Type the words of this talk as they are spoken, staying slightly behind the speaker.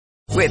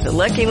With the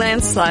Lucky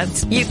Land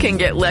Slots, you can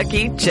get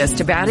lucky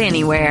just about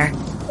anywhere.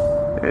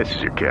 This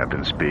is your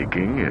captain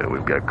speaking.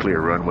 We've got clear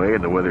runway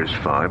and the weather's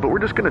fine, but we're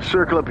just going to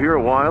circle up here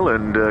a while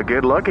and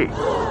get lucky.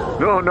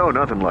 No,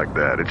 nothing like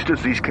that. It's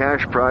just these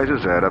cash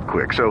prizes add up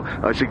quick. So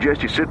I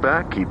suggest you sit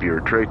back, keep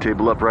your tray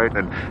table upright,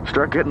 and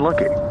start getting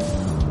lucky.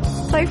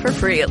 Play for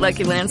free at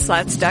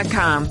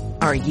LuckyLandSlots.com.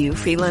 Are you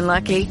feeling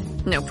lucky?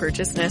 No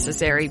purchase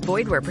necessary.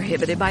 Void where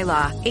prohibited by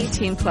law.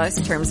 18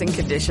 plus terms and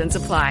conditions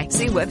apply.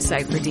 See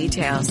website for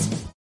details.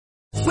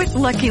 With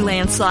Lucky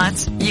Land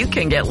Slots, you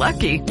can get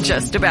lucky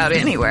just about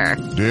anywhere.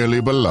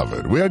 Dearly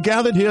beloved, we are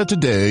gathered here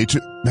today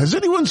to... Has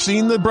anyone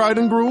seen the bride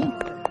and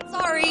groom?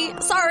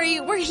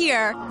 Sorry, we're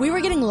here. We were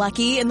getting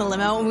lucky in the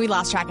limo and we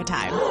lost track of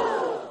time.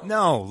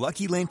 No,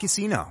 Lucky Land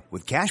Casino,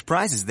 with cash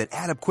prizes that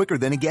add up quicker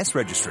than a guest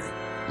registry.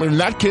 In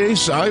that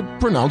case, I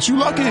pronounce you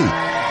lucky.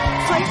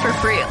 Play for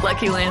free at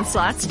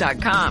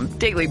LuckyLandSlots.com.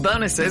 Daily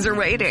bonuses are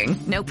waiting.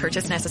 No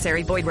purchase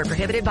necessary. Void where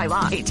prohibited by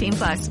law. 18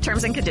 plus.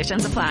 Terms and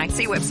conditions apply.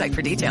 See website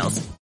for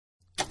details.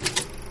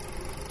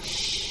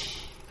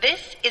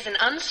 This is an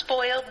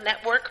Unspoiled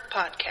Network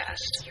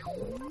podcast.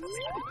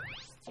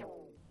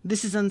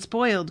 This is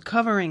Unspoiled,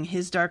 covering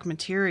His Dark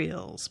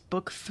Materials,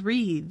 Book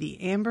 3, The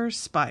Amber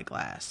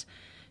Spyglass,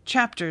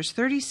 Chapters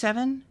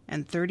 37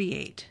 and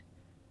 38,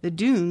 The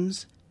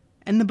Dunes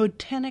and the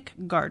Botanic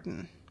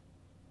Garden.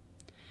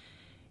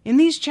 In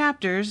these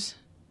chapters,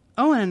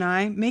 Owen and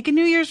I make a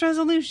New Year's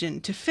resolution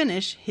to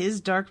finish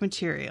His Dark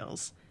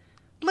Materials.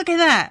 Look at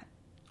that!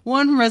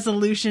 One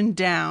resolution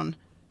down,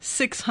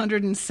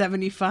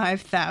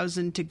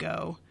 675,000 to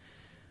go.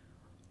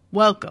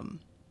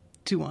 Welcome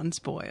to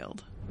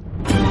Unspoiled.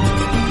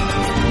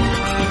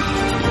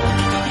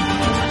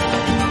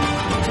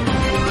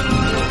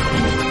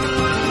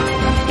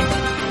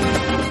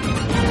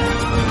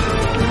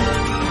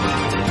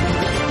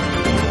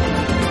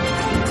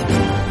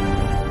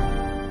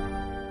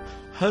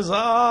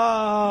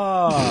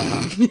 Huzzah!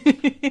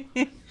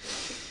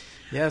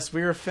 Yes,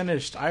 we are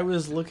finished. I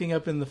was looking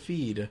up in the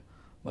feed,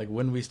 like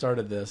when we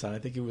started this, and I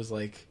think it was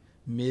like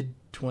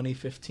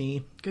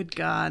mid-2015. Good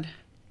God.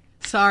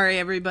 Sorry,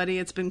 everybody.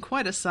 It's been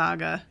quite a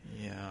saga.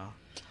 Yeah.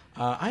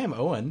 I am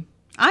Owen.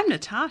 I'm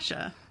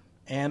Natasha.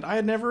 And I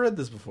had never read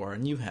this before,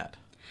 and you had.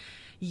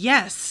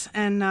 Yes,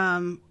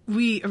 and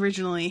we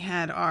originally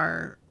had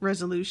our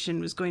resolution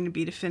was going to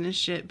be to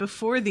finish it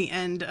before the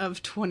end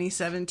of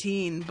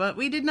 2017, but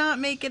we did not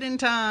make it in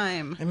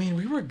time. I mean,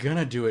 we were going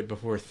to do it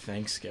before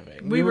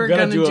Thanksgiving. We were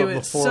going to do it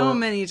before, so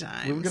many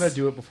times. We were going to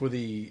do it before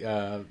the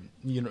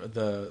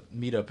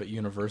meetup at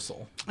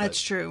Universal.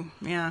 That's true,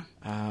 yeah.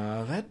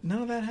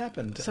 None of that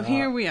happened. So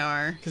here we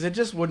are. Because it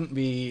just wouldn't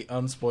be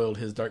Unspoiled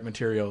His Dark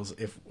Materials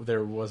if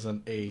there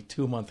wasn't a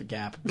 2-month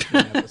gap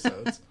between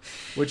episodes,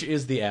 which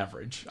is the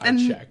average. I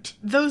checked.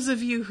 Those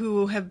of you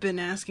who have been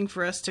asking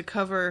for us to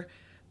cover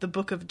the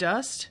Book of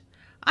Dust,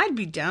 I'd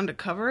be down to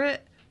cover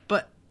it,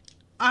 but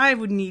I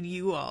would need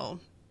you all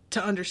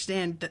to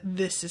understand that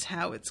this is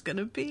how it's going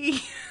to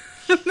be.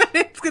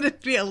 It's going to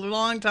be a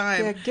long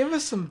time. Yeah, give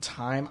us some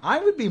time. I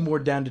would be more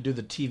down to do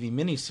the TV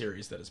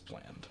miniseries that is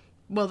planned.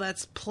 Well,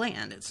 that's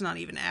planned. It's not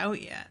even out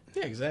yet.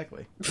 Yeah,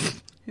 exactly.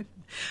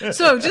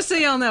 So, just so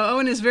y'all know,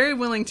 Owen is very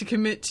willing to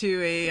commit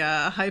to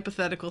a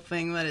hypothetical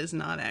thing that is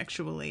not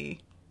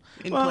actually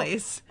in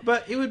place.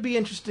 But it would be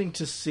interesting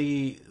to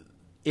see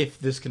if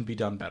this can be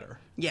done better.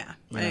 Yeah,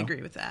 I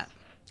agree with that.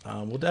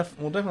 We'll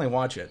definitely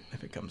watch it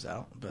if it comes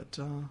out. But,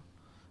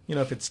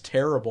 if it's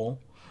terrible,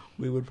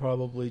 we would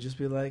probably just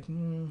be like,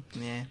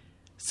 nah.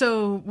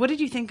 So, what did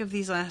you think of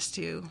these last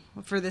two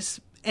for this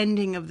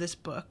ending of this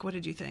book? What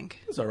did you think?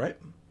 It was all right.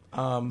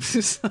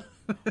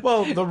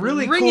 Well, the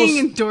really ringing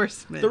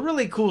endorsement. The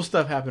really cool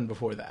stuff happened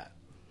before that.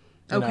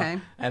 Okay.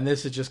 And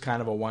this is just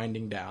kind of a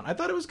winding down. I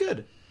thought it was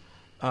good.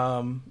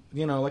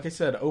 Like I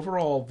said,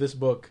 overall, this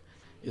book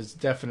is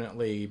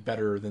definitely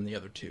better than the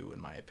other two,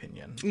 in my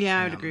opinion. Yeah,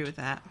 I would agree with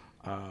that.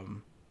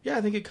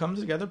 I think it comes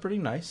together pretty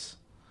nice.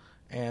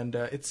 And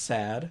it's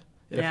sad.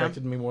 It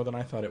affected me more than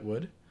I thought it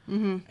would.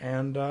 Mm-hmm.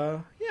 And, I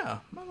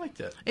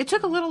liked it. It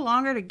took a little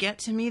longer to get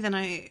to me than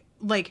it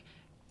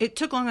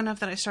took long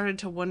enough that I started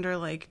to wonder,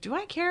 do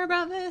I care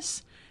about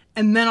this?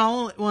 And then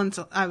all at once,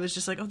 I was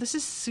just like, oh, this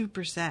is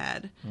super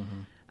sad.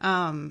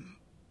 Mm-hmm.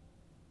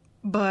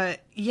 But,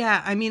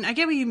 yeah, I mean, I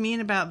get what you mean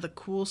about the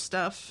cool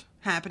stuff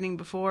happening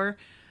before,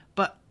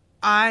 but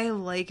I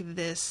like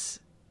this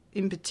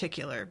in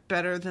particular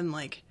better than,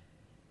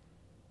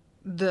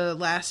 the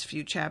last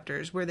few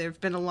chapters where there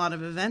have been a lot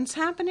of events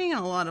happening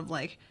and a lot of,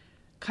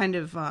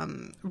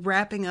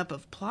 wrapping up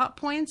of plot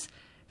points.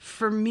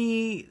 For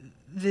me,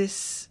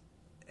 this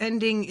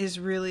ending is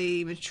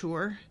really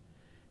mature,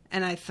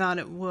 and I thought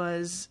it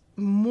was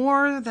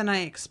more than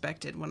I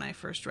expected when I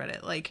first read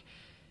it.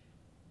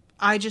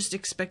 I just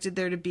expected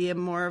there to be a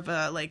more of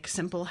a,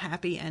 simple,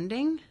 happy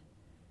ending.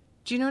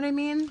 Do you know what I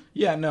mean?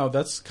 Yeah, no,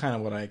 that's kind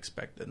of what I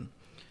expected.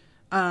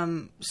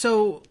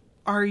 So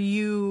are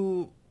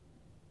you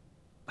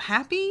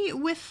happy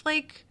with,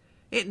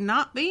 it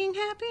not being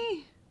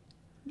happy?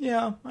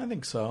 Yeah, I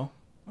think so.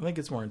 I think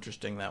it's more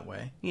interesting that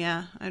way.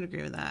 Yeah, I'd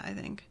agree with that, I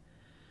think.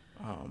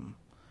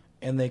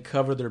 And they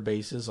cover their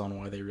bases on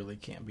why they really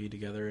can't be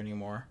together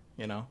anymore,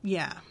 you know?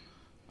 Yeah.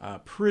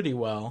 Pretty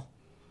well.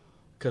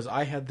 Because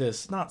I had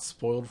this, not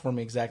spoiled for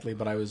me exactly,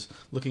 but I was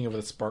looking over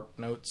the Spark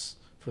Notes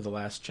for the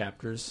last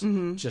chapters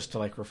just to,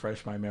 like,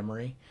 refresh my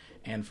memory.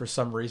 And for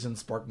some reason,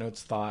 Spark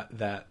Notes thought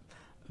that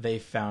they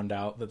found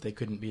out that they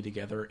couldn't be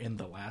together in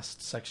the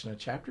last section of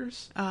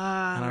chapters.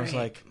 And I was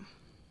like,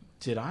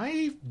 did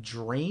I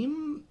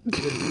dream?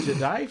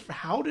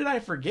 How did I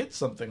forget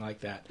something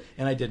like that?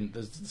 And I didn't.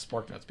 The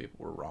Spark Notes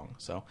people were wrong.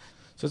 So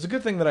it's a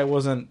good thing that I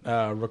wasn't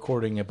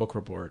recording a book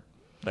report.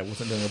 I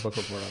wasn't doing a book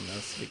report on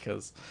this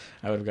because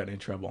I would have gotten in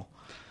trouble.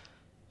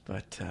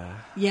 But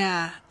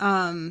yeah,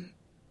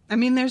 I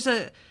mean, there's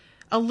a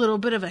little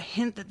bit of a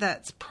hint that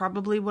that's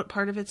probably what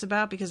part of it's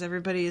about, because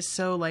everybody is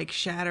so, like,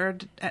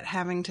 shattered at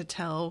having to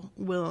tell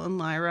Will and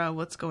Lyra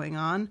what's going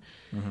on.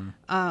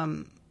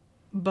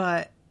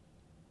 But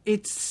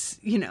it's,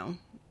 you know,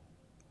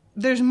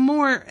 there's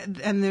more,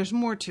 and there's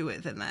more to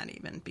it than that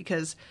even,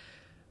 because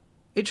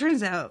it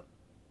turns out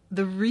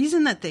the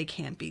reason that they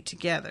can't be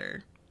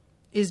together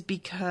is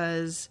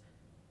because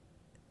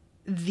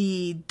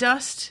the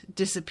dust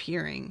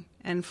disappearing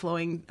and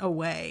flowing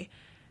away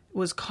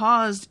was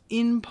caused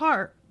in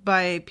part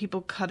by people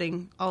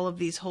cutting all of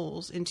these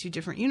holes into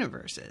different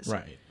universes.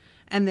 Right.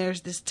 And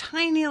there's this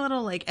tiny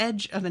little, like,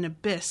 edge of an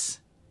abyss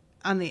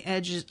on the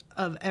edges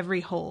of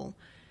every hole.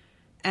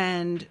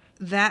 And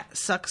that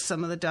sucks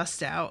some of the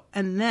dust out.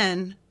 And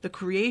then the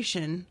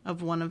creation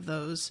of one of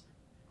those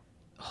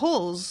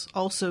holes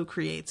also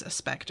creates a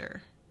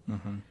specter.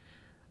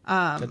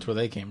 That's where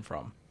they came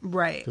from.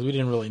 Right. Because we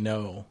didn't really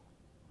know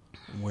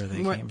where they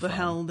came from. What the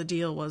hell the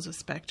deal was with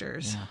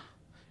specters. Yeah.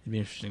 It'd be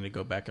interesting to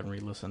go back and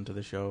re-listen to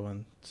the show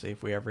and see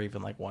if we ever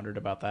even, like, wondered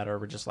about that, or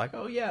we're just like,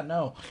 oh yeah,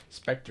 no,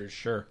 specters,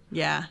 sure.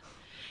 Yeah.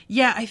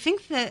 Yeah, I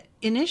think that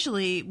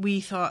initially we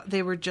thought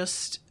they were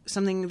just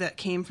something that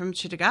came from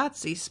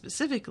Cittàgazze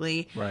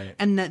specifically. Right.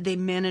 And that they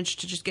managed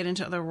to just get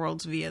into other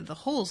worlds via the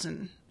holes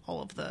in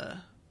all of the,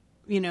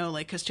 you know,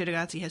 like, because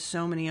Cittàgazze has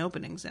so many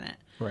openings in it.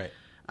 Right.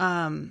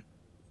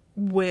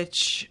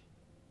 Which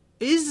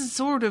is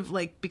sort of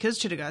like, because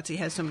Cittàgazze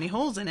has so many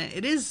holes in it,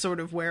 it is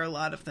sort of where a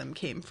lot of them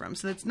came from.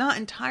 So that's not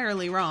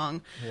entirely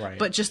wrong. Right.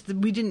 But just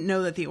we didn't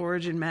know that the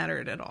origin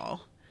mattered at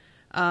all.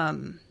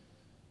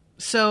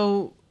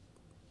 So,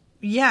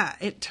 yeah,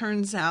 it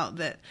turns out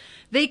that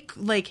they,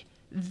 like,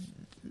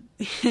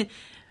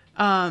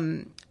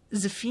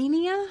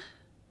 Zephania,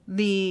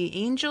 the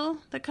angel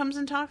that comes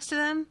and talks to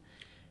them.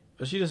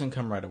 But she doesn't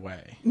come right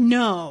away.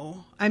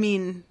 No. I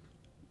mean,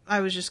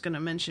 I was just going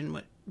to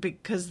mention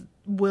because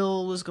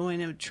Will was going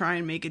to try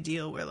and make a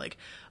deal where, like,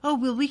 oh,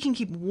 well, we can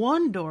keep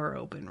one door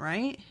open,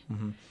 right?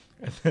 And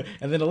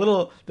then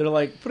they're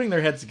like putting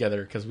their heads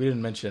together, because we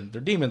didn't mention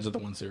their demons are the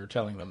ones who are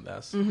telling them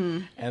this.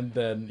 And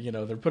then, you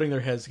know, they're putting their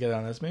heads together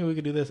on this. Maybe we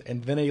could do this.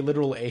 And then a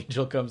literal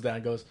angel comes down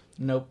and goes,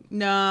 nope.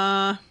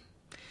 Nah.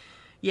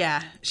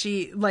 Yeah.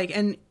 She, like,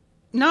 and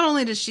not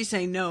only does she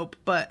say nope,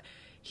 but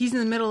he's in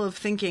the middle of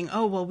thinking,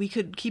 oh, well, we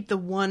could keep the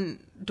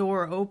one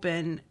door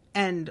open,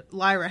 and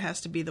Lyra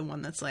has to be the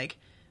one that's like,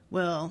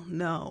 well,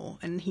 no.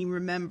 And he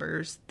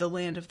remembers the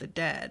land of the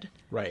dead.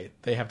 Right.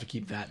 They have to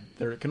keep that.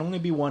 There can only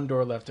be one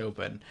door left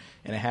open,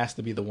 and it has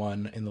to be the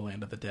one in the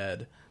land of the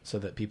dead, so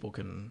that people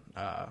can,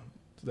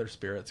 their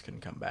spirits can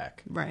come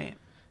back. Right.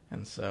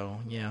 And so,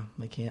 yeah,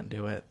 they can't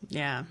do it.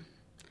 Yeah.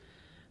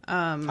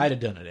 I'd have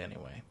done it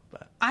anyway,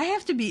 but I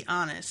have to be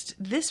honest,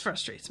 this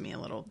frustrates me a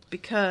little,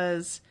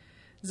 because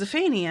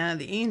Zephania,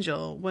 the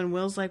angel, when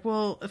Will's like,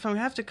 well, if I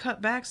have to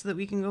cut back so that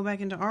we can go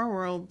back into our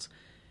world,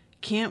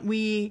 can't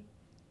we,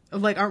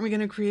 like, aren't we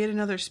going to create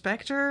another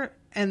specter?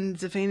 And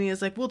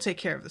Zephania's like, we'll take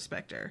care of the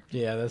specter.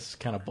 yeah, that's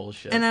kind of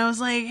bullshit. And I was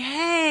like,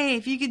 hey,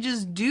 if you could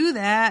just do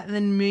that,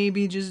 then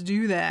maybe just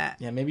do that.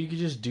 Yeah, maybe you could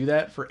just do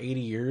that for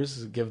 80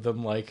 years, give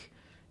them, like,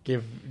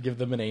 give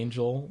them an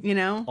angel, You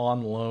know?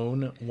 on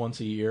loan once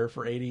a year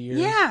for 80 years.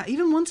 Yeah,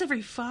 even once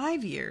every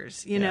 5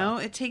 years, you Yeah. know?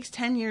 It takes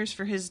 10 years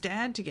for his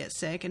dad to get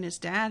sick, and his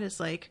dad is,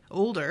 like,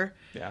 older.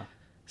 Yeah.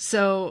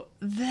 So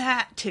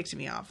that ticked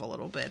me off a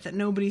little bit, that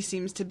nobody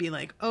seems to be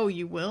like, oh,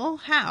 you will?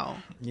 How?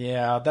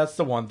 Yeah, that's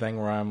the one thing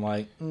where I'm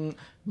like,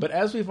 But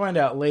as we find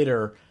out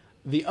later,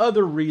 the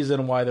other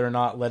reason why they're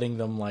not letting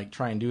them, like,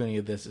 try and do any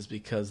of this is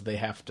because they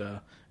have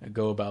to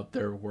go about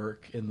their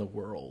work in the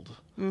world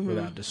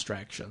without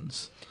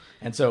distractions.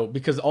 And so,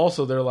 because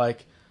also they're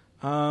like,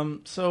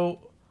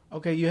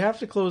 okay, you have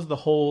to close the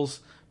holes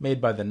made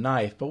by the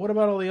knife, but what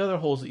about all the other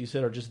holes that you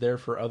said are just there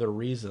for other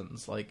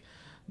reasons? Like,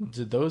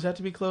 did those have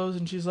to be closed?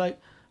 And she's like,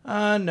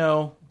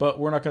 no, but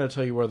we're not going to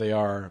tell you where they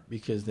are,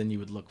 because then you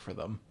would look for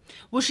them.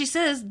 Well, she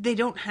says they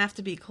don't have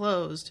to be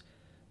closed,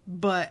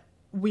 but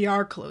we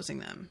are closing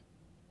them.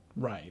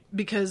 Right.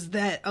 Because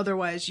that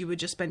otherwise you would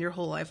just spend your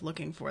whole life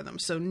looking for them.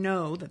 So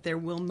know that there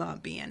will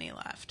not be any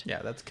left.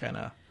 Yeah, that's kind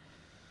of...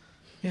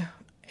 Yeah,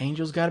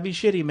 angels got to be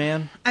shitty,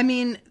 man. I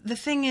mean, the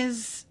thing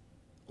is,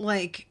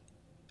 like,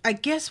 I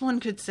guess one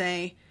could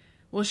say,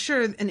 well,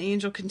 sure, an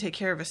angel can take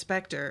care of a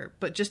specter,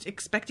 but just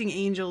expecting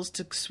angels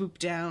to swoop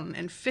down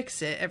and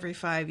fix it every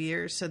 5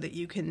 years so that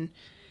you can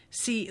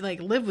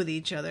live with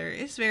each other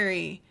is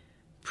very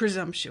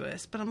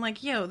presumptuous. But I'm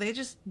like, yo, they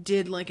just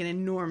did like an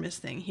enormous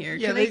thing here.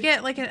 Yeah, Can they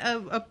get like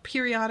a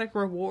periodic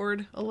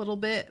reward a little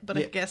bit? But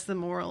Yeah. I guess the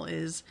moral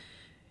is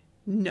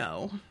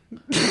no.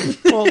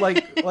 Well,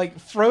 like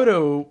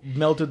Frodo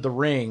melted the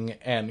ring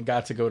and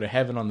got to go to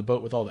heaven on the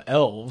boat with all the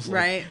elves. Like,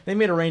 Right. They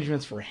made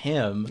arrangements for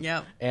him.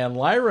 Yep. And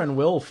Lyra and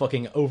Will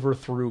fucking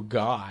overthrew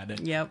God.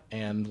 Yep.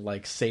 And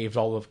like saved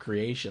all of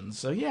creation.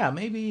 So yeah,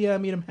 maybe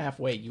meet him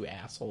halfway, you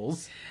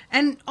assholes.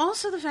 And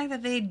also the fact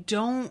that they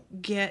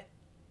don't get,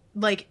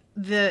 like,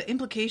 the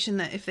implication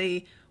that if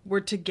they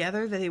were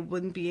together that they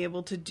wouldn't be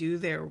able to do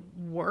their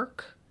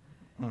work.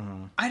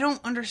 I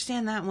don't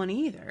understand that one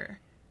either.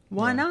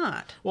 Why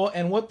not? Well,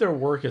 and what their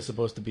work is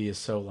supposed to be is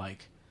so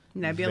like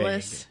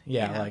Nebulous. vague.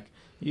 Yeah, like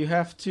you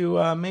have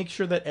to make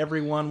sure that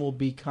everyone will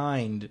be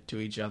kind to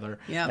each other.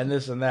 Yep. And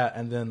this and that.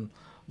 And then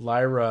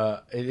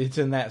Lyra, it's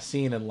in that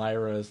scene, and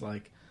Lyra is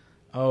like,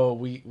 "Oh,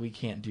 we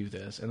can't do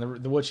this."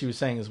 And what she was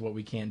saying is, what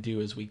we can't do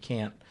is we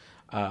can't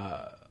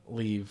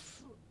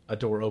leave a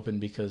door open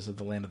because of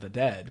the land of the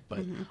dead.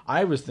 But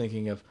I was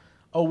thinking of,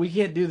 oh, we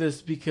can't do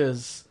this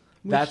because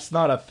that's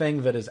not a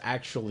thing that is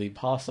actually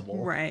possible.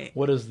 Right.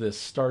 What is this,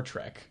 Star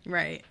Trek?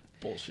 Right.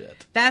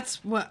 Bullshit.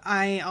 That's what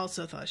I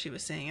also thought she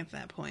was saying at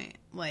that point.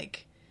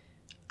 Like,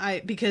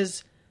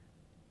 because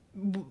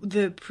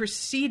the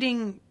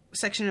preceding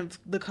section of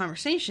the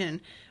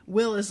conversation,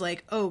 Will is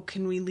like, oh,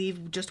 can we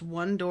leave just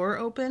one door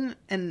open?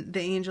 And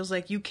the angel's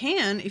like, you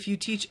can if you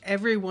teach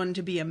everyone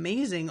to be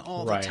amazing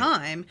all Right. the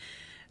time.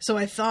 So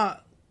I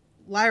thought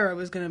Lyra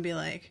was going to be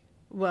like,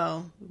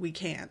 well, we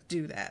can't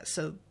do that.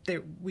 So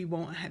we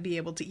won't be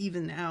able to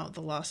even out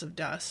the loss of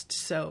dust.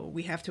 So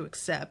we have to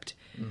accept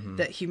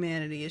that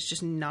humanity is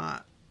just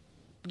not,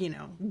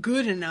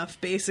 good enough,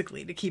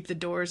 basically, to keep the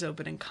doors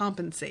open and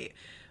compensate.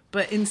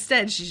 But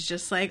instead, she's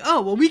just like,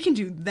 oh, well, we can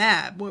do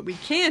that. What we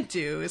can't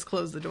do is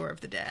close the door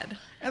of the dead.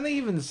 And they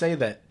even say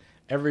that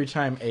every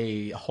time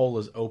a hole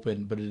is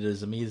open, but it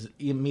is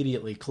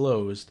immediately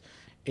closed,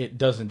 it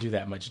doesn't do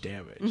that much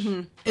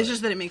damage. It's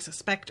just that it makes a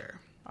specter.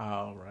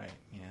 Oh, right.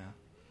 Yeah.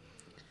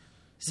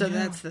 So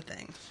that's the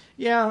thing.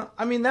 Yeah,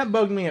 I mean, that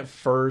bugged me at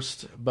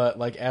first, but,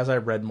 like, as I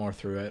read more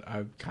through it,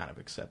 I kind of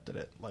accepted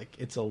it. Like,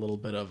 it's a little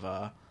bit of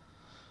a,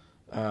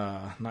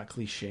 not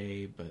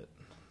cliche, but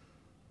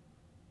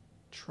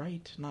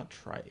not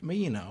trite. I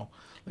mean,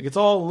 like, it's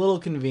all a little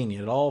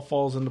convenient. It all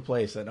falls into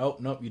place. And, oh,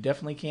 nope, you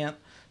definitely can't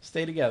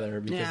stay together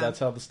because that's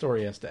how the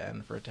story has to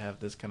end for it to have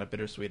this kind of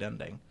bittersweet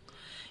ending.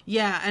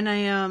 Yeah, and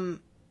I,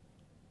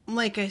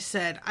 like I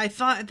said, I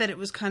thought that it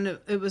was kind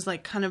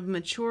of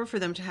mature for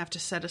them to have to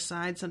set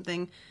aside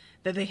something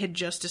that they had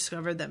just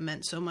discovered that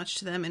meant so much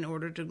to them in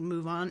order to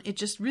move on. It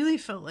just really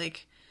felt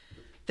like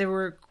there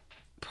were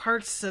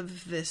parts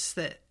of this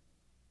that,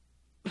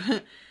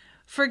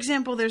 for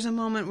example, there's a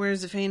moment where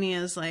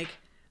Zephania is like,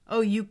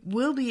 oh, you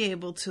will be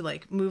able to,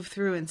 like, move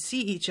through and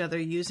see each other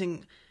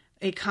using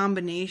a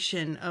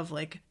combination of,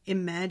 like,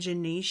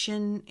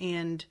 imagination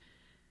and,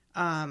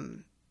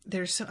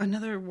 there's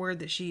another word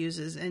that she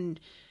uses, and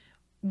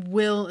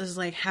Will is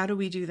like, how do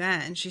we do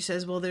that? And she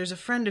says, well, there's a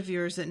friend of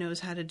yours that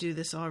knows how to do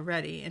this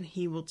already, and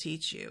he will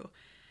teach you.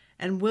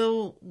 And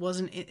Will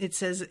wasn't, it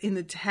says in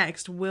the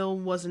text, Will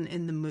wasn't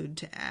in the mood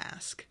to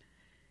ask.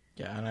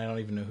 Yeah, and I don't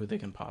even know who they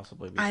can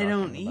possibly be I talking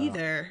don't about.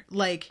 either.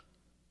 Like,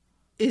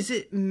 is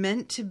it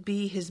meant to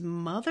be his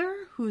mother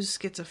who's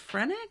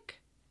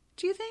schizophrenic?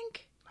 Do you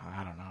think?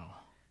 I don't know.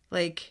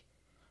 Like,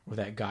 Or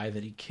that guy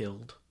that he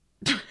killed.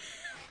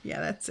 yeah,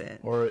 that's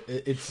it. Or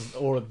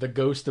the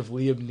ghost of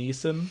Liam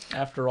Neeson,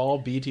 after all,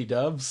 BT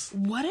Dubs.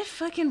 What if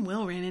fucking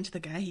Will ran into the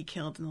guy he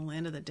killed in the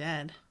Land of the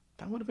Dead?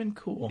 That would have been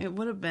cool. It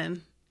would have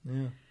been.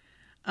 Yeah.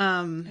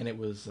 And it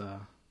was,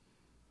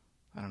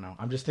 I don't know.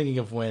 I'm just thinking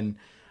of when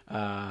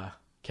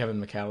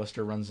Kevin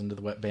McAllister runs into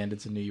the Wet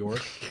Bandits in New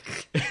York.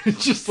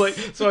 It's just like,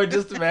 so I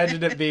just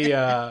imagined it be,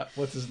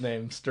 what's his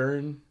name?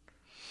 Stern?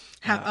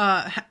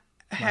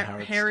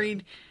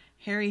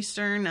 Harry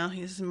Stern. No,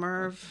 he's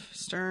Merv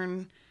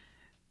Stern.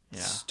 Yeah.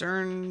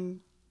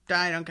 Stern.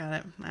 I don't got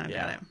it. I don't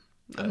Yeah. got it.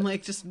 I'm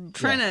like just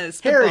trying to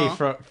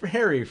spitball.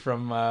 Harry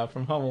from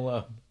Home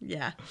Alone.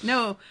 Yeah.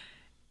 No,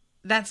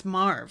 that's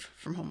Marv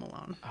from Home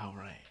Alone. Oh,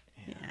 right.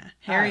 Yeah.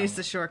 Harry's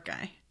the short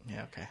guy.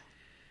 Yeah, okay.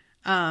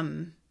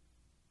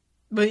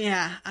 But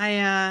yeah, I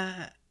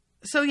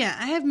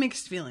have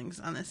mixed feelings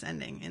on this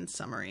ending in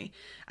summary.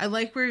 I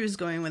like where he was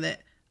going with it.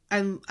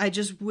 I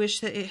just wish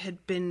that it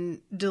had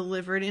been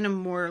delivered in a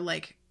more,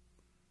 like,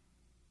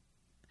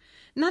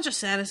 not just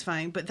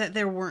satisfying, but that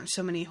there weren't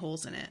so many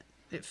holes in it,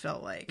 it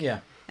felt like. Yeah.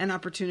 And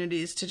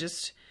opportunities to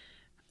just,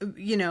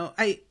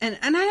 I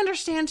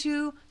understand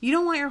too, you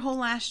don't want your whole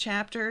last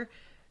chapter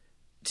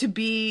to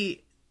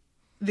be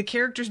the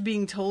characters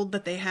being told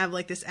that they have,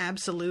 like, this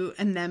absolute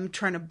and them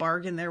trying to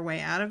bargain their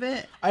way out of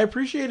it. I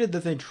appreciated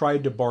that they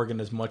tried to bargain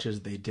as much as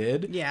they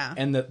did. Yeah.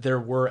 And that there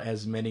were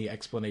as many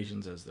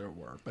explanations as there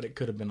were, but it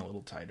could have been a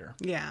little tighter.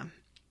 Yeah.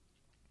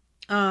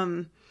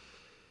 So,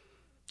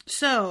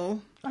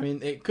 I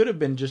mean, it could have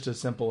been just as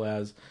simple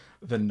as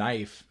the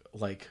knife,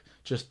 like,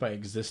 just by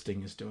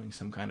existing is doing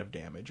some kind of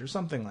damage or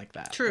something like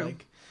that. True.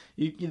 Like,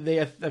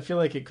 I feel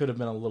like it could have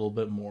been a little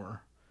bit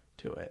more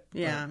to it.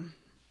 yeah.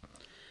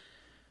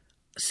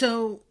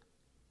 So,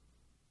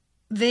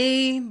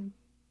 they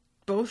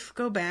both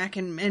go back,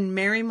 and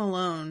Mary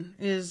Malone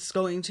is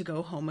going to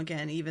go home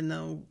again, even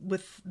though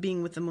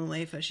being with the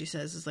Mulefa, she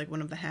says, is like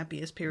one of the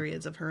happiest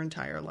periods of her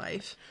entire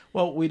life.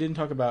 Well, we didn't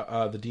talk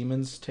about the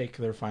demons take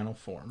their final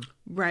form.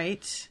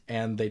 Right.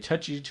 And they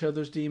touch each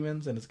other's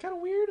demons, and it's kind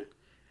of weird.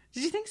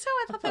 Did you think so?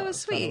 I thought that was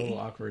sweet. A little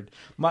awkward.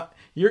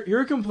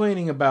 You're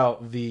complaining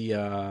about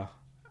the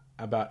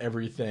about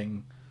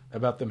everything,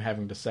 about them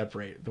having to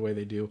separate the way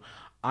they do.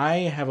 I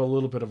have a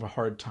little bit of a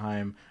hard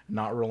time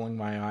not rolling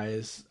my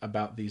eyes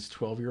about these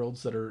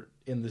 12-year-olds that are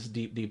in this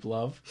deep, deep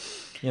love.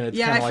 You know, it's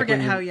I like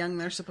forget how young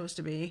they're supposed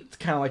to be. It's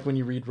kind of like when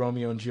you read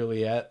Romeo and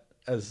Juliet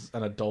as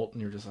an adult,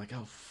 and you're just like,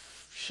 oh,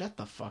 shut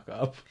the fuck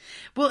up.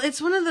 Well,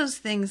 it's one of those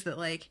things that,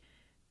 like,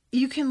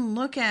 you can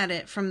look at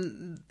it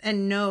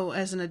and know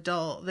as an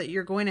adult that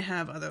you're going to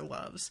have other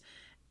loves.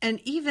 And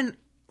even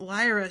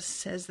Lyra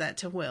says that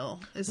to Will.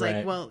 Is Right.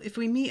 like, well, if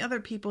we meet other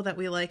people that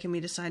we like and we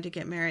decide to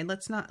get married,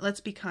 let's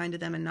be kind to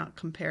them and not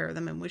compare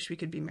them and wish we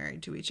could be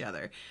married to each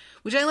other.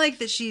 Which I like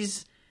that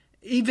she's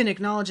even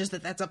acknowledges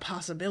that that's a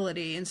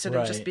possibility instead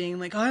of just Right. being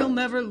like, I'll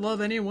never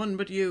love anyone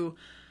but you.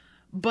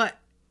 But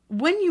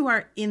when you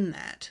are in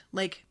that,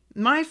 like,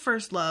 my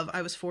first love,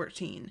 I was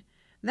 14.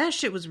 That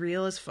shit was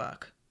real as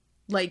fuck.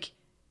 Like,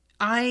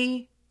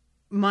 my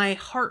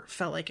heart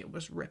felt like it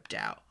was ripped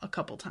out a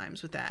couple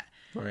times with that.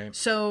 Right.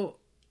 So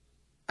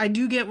I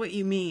do get what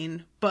you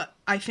mean, but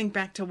I think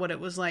back to what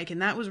it was like,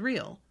 and that was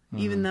real,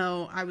 even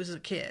though I was a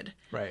kid.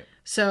 Right.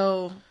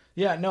 So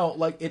Yeah, no,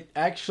 like, it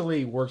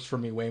actually works for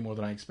me way more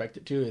than I expect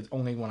it to. It's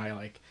only when I,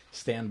 like,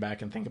 stand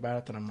back and think about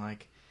it that I'm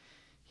like,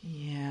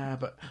 yeah,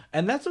 but...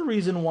 And that's a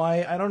reason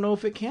why I don't know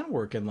if it can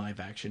work in live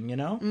action, you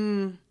know?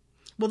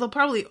 well, they'll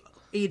probably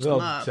age They'll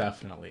them up.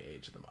 definitely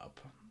age them up.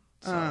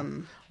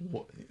 So,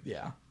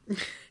 yeah.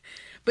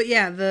 But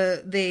yeah,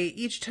 they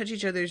each touch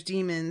each other's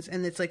demons,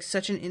 and it's like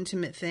such an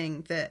intimate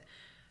thing that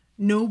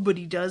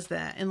nobody does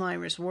that in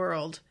Lyra's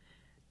world.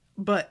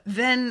 But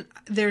then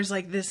there's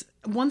like this,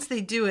 once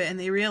they do it and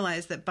they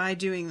realize that by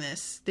doing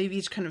this, they've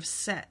each kind of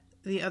set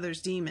the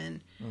other's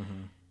demon,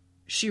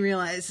 she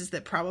realizes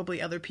that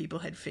probably other people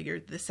had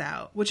figured this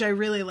out, which I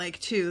really like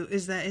too,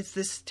 is that it's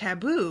this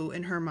taboo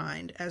in her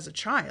mind as a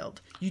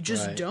child. You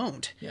just Right.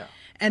 don't. Yeah.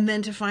 And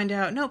then to find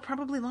out, no,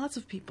 probably lots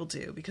of people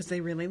do because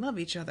they really love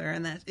each other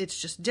and that it's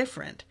just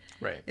different.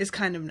 Right. Is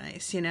kind of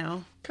nice, you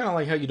know? Kind of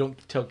like how you don't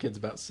tell kids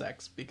about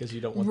sex because you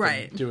don't want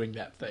Right. them doing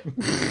that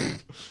thing.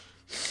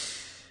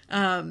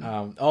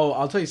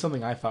 I'll tell you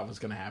something I thought was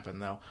going to happen,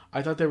 though.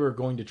 I thought they were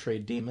going to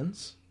trade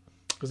demons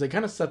because they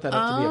kind of set that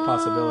up to be a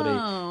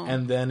possibility,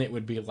 and then it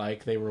would be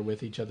like they were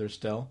with each other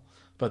still,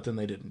 but then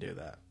they didn't do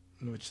that,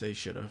 which they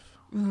should have.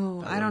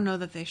 Oh, I don't know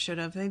that they should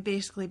have. They'd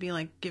basically be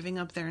like giving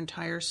up their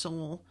entire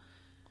soul.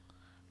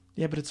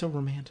 Yeah, but it's so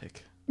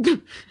romantic.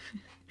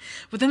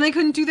 But then they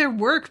couldn't do their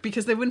work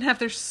because they wouldn't have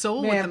their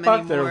soul with Man, them fuck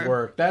anymore. their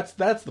work.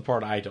 That's the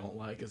part I don't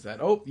like, is that,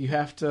 you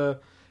have to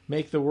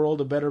make the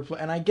world a better place.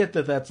 And I get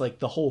that that's like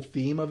the whole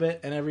theme of it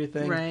and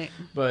everything. Right.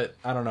 But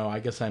I don't know. I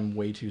guess I'm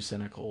way too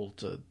cynical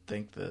to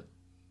think that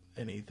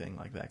anything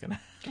like that can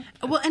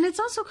happen. Well, and it's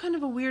also kind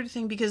of a weird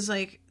thing because,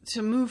 like,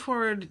 to move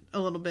forward a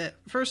little bit,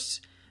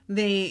 first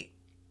they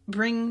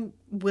bring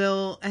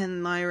Will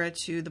and Lyra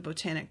to the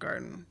Botanic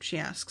Garden. She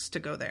asks to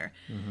go there.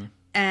 Mm-hmm.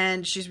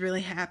 And she's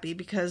really happy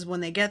because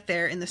when they get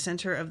there, in the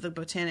center of the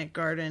Botanic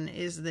Garden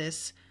is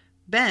this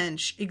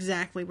bench,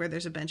 exactly where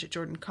there's a bench at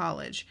Jordan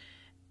College.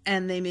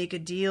 And they make a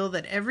deal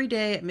that every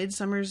day at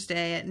Midsummer's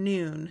Day at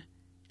noon,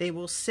 they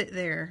will sit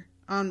there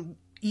on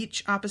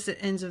each opposite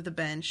ends of the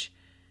bench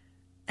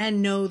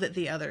and know that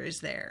the other is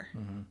there,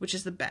 which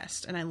is the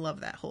best. And I love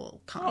that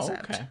whole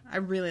concept. okay. I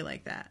really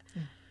like that.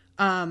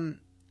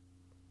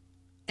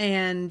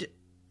 And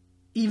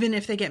even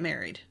if they get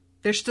married,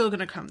 they're still going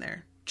to come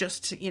there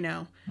just to, you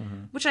know,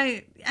 which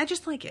I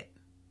just like it.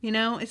 You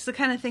know, it's the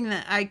kind of thing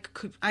that I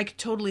could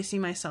totally see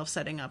myself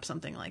setting up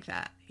something like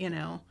that, you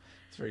know.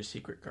 It's very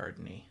Secret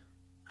Garden-y.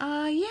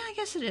 Yeah, I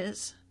guess it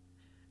is.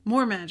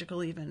 More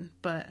magical even,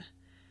 but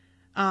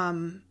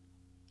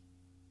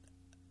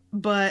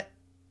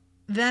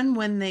then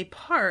when they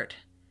part,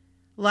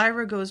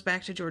 Lyra goes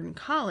back to Jordan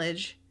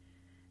College,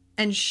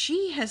 and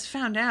she has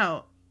found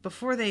out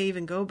before they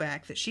even go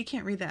back that she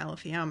can't read the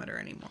alethiometer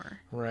anymore.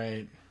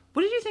 Right.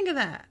 What did you think of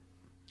that?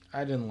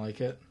 I didn't like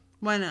it.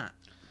 Why not?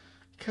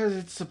 Because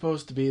it's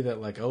supposed to be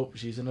that, like,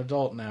 she's an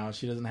adult now.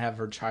 She doesn't have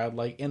her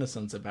childlike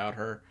innocence about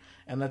her.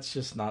 And that's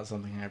just not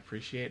something I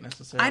appreciate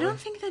necessarily. I don't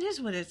think that is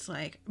what it's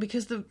like.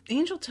 Because the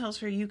angel tells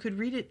her you could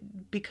read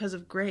it because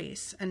of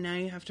grace. And now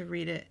you have to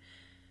read it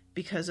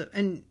because of...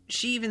 And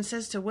she even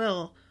says to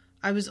Will,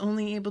 I was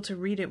only able to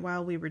read it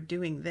while we were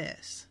doing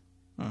this.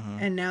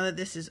 And now that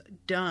this is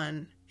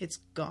done, it's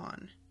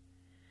gone.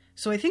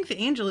 So I think the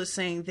angel is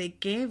saying they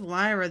gave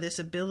Lyra this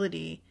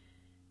ability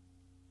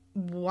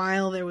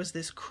while there was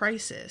this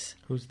crisis.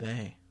 Who's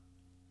they?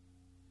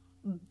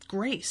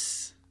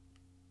 Grace.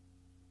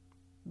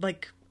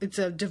 Like, it's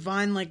a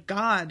divine, like,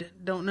 God.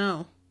 Don't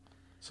know.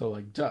 So,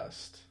 like,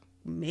 dust.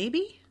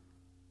 Maybe?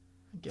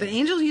 The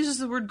angel uses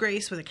the word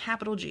grace with a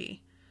capital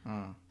G.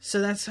 Oh. So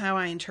that's how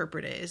I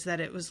interpret it, is that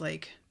it was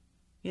like,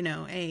 you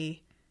know,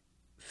 a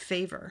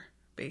favor,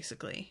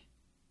 basically.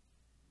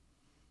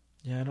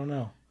 Yeah, I don't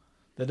know.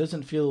 That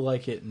doesn't feel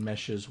like it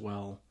meshes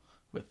well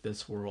with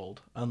this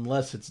world,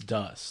 unless it's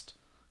dust.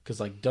 Because,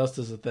 like, dust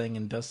is a thing,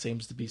 and dust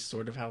seems to be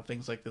sort of how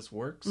things like this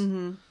works.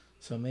 Mm-hmm.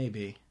 So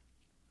maybe.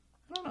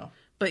 I don't know.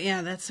 But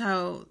yeah, that's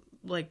how,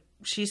 like,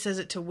 she says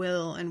it to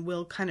Will, and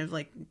Will kind of,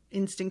 like,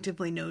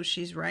 instinctively knows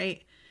she's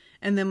right.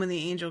 And then when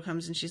the angel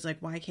comes and she's like,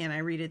 why can't I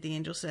read it? The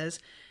angel says,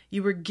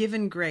 you were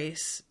given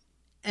grace,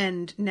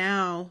 and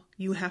now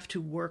you have to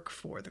work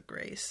for the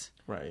grace.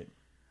 Right.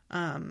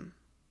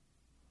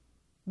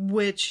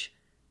 Which,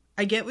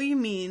 I get what you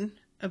mean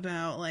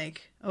about,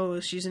 like, oh,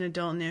 she's an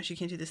adult and now she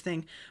can't do this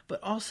thing.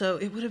 But also,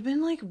 it would have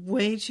been, like,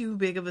 way too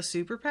big of a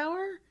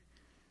superpower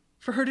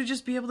for her to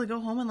just be able to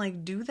go home and,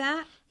 like, do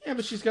that. Yeah,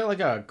 but she's got, like,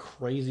 a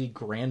crazy,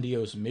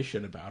 grandiose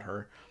mission about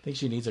her. I think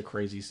she needs a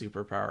crazy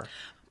superpower.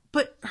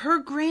 But her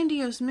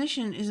grandiose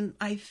mission is,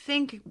 I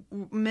think,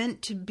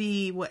 meant to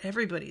be what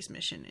everybody's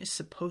mission is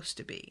supposed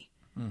to be.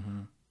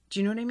 Mm-hmm. Do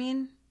you know what I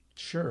mean?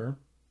 Sure.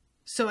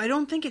 So I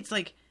don't think it's,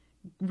 like,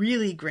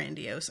 really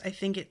grandiose. I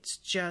think it's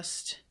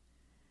just...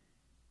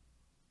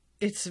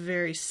 it's a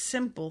very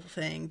simple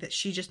thing that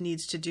she just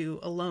needs to do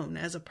alone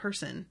as a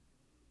person.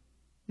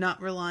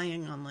 Not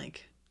relying on,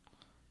 like,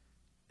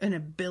 an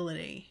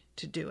ability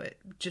to do it.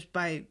 Just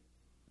by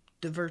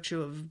the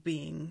virtue of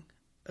being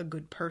a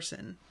good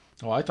person.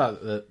 Oh, I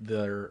thought that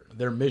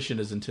their mission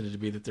is intended to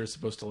be that they're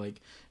supposed to,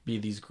 like, be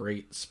these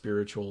great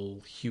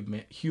spiritual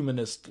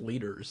humanist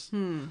leaders.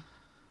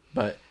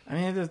 But I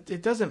mean,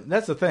 it doesn't.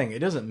 That's the thing. It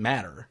doesn't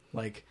matter.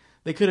 Like,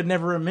 they could have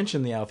never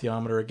mentioned the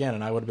althiometer again,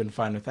 and I would have been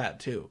fine with that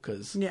too,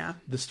 because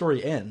the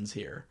story ends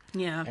here.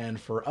 Yeah.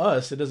 And for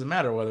us, it doesn't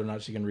matter whether or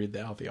not she can read the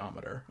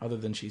althiometer, other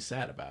than she's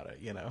sad about it,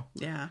 you know.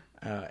 Yeah.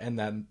 And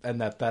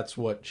that's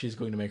what she's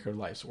going to make her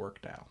life's work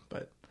now.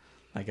 But,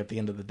 like, at the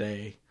end of the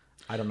day,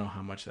 I don't know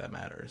how much that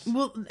matters.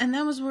 Well, and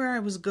that was where I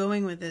was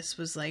going with this,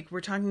 was like,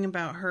 we're talking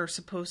about her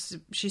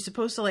she's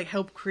supposed to, like,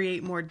 help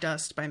create more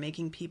dust by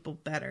making people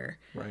better.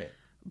 Right.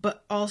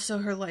 But also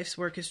her life's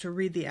work is to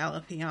read the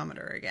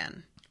alethiometer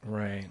again.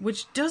 Right.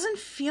 Which doesn't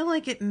feel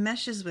like it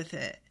meshes with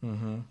it.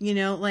 Mm-hmm. You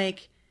know,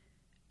 like,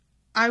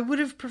 I would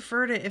have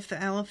preferred it if the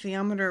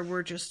alethiometer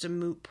were just a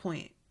moot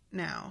point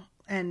now.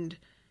 And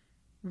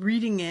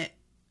reading it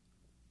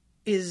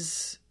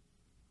is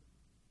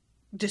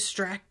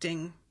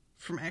distracting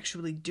from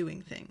actually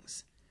doing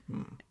things.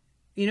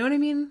 You know what I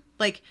mean?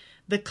 Like,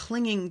 the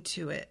clinging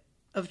to it,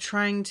 of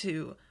trying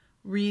to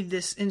read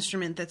this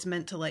instrument that's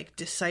meant to, like,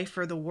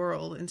 decipher the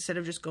world instead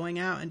of just going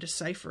out and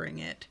deciphering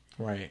it.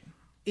 Right.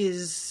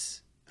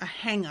 Is a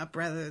hang-up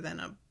rather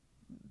than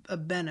a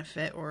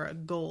benefit or a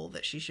goal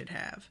that she should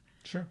have.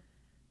 Sure.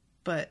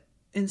 But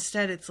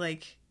instead it's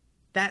like,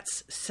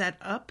 that's set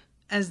up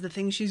as the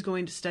thing she's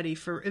going to study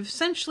for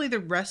essentially the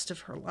rest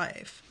of her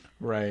life.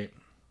 Right.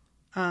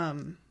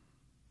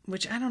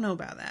 Which I don't know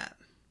about that.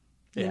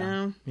 You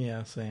know?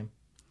 Yeah, same.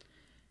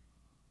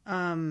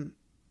 I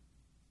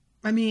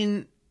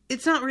mean,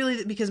 it's not really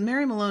that, because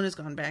Mary Malone has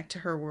gone back to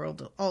her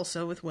world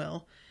also with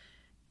Will,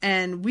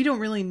 and we don't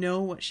really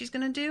know what she's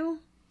going to do.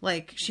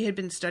 Like, she had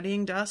been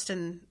studying dust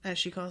and, as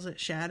she calls it,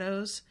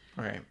 shadows.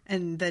 Right.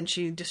 And then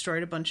she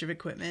destroyed a bunch of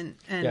equipment.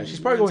 And yeah, she's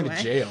probably going away.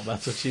 to jail.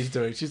 That's what she's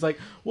doing. She's like,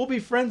 we'll be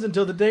friends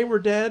until the day we're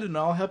dead, and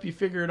I'll help you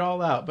figure it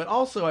all out. But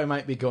also, I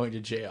might be going to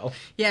jail.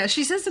 Yeah,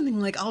 she says something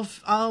like,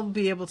 I'll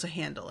be able to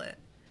handle it.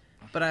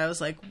 But I was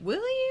like, will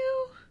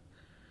you?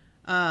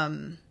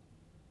 And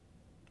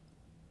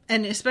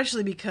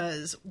especially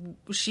because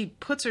she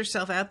puts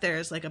herself out there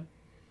as, like, a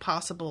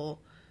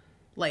possible,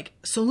 like,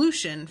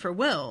 solution for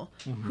Will,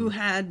 who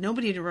had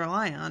nobody to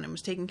rely on and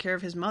was taking care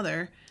of his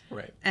mother.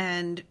 Right.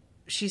 And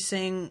she's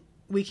saying,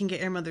 we can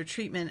get your mother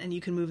treatment and you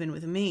can move in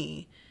with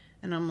me.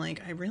 And I'm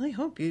like, I really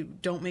hope you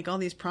don't make all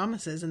these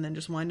promises and then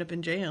just wind up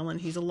in jail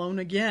and he's alone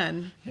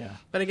again. Yeah.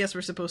 But I guess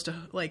we're supposed to,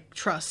 like,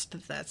 trust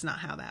that that's not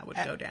how that would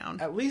go down.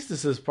 At least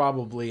this is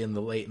probably in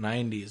the late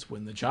 90s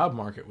when the job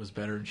market was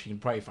better and she can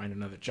probably find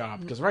another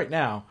job. Because right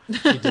now,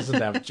 she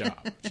doesn't have a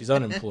job. She's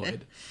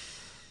unemployed.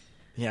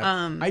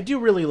 Yeah. I do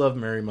really love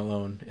Mary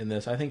Malone in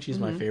this. I think she's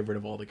my favorite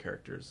of all the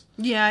characters.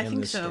 Yeah, I in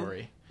think this so.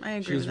 Story. I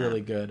agree She's with that.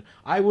 really good.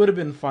 I would have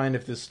been fine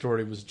if this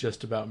story was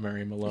just about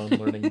Mary Malone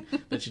learning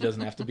that she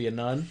doesn't have to be a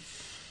nun.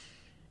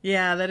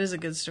 Yeah, that is a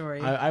good story.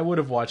 I would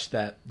have watched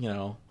that,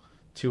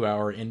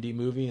 2-hour indie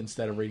movie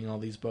instead of reading all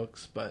these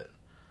books, but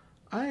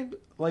I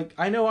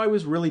know I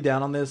was really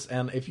down on this,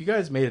 and if you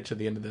guys made it to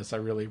the end of this, I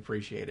really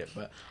appreciate it,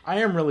 but I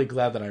am really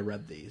glad that I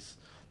read these.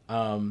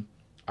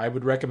 I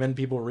would recommend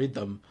people read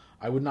them.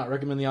 I would not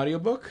recommend the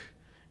audiobook,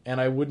 and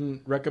I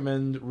wouldn't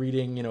recommend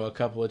reading, a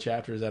couple of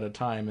chapters at a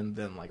time and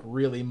then, like,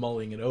 really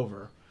mulling it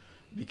over,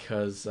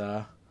 because,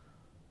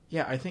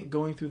 yeah, I think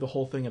going through the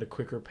whole thing at a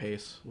quicker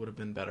pace would have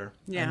been better.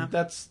 Yeah. And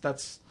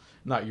that's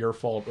not your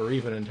fault or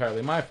even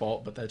entirely my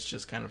fault, but that's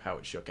just kind of how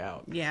it shook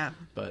out. Yeah.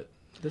 But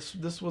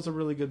this was a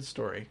really good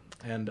story.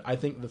 And I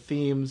think the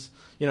themes,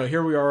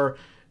 here we are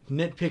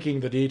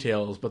nitpicking the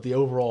details, but the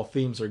overall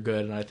themes are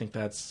good, and I think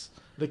that's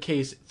the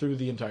case through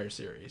the entire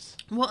series.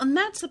 Well, and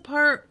that's the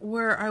part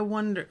where I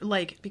wonder,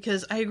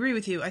 because I agree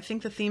with you, I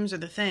think the themes are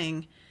the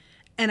thing,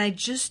 and I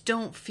just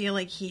don't feel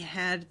like he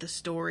had the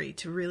story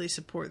to really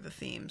support the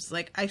themes.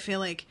 I feel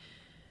like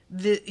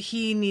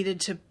he needed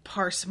to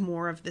parse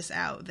more of this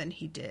out than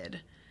he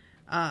did.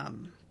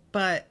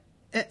 But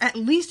at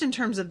least in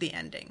terms of the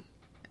ending,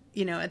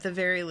 at the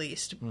very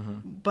least.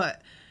 Mm-hmm.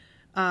 But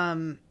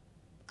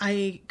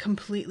I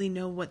completely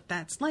know what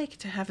that's like,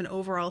 to have an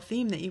overall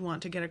theme that you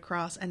want to get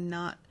across and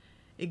not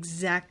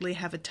exactly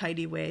have a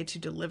tidy way to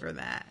deliver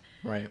that.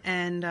 Right.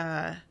 And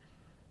I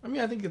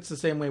think it's the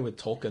same way with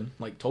Tolkien.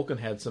 Tolkien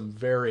had some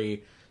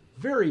very,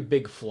 very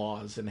big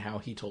flaws in how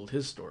he told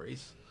his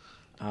stories.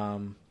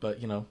 But,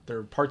 there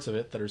are parts of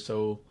it that are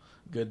so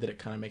good that it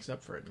kind of makes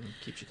up for it and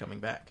keeps you coming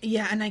back.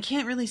 Yeah, and I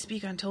can't really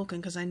speak on Tolkien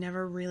because I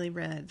never really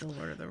read The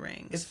Lord of the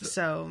Rings.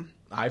 So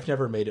I've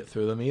never made it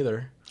through them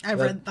either. I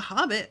read The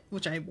Hobbit,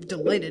 which I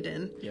delighted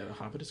in. Yeah, The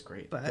Hobbit is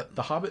great. But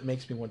The Hobbit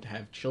makes me want to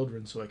have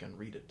children so I can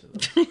read it to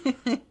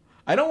them.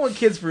 I don't want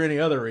kids for any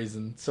other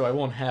reason, so I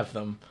won't have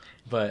them.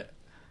 But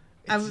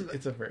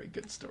it's a very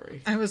good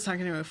story. I was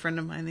talking to a friend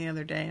of mine the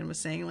other day and was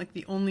saying,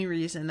 the only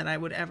reason that I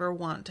would ever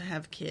want to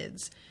have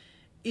kids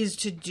is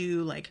to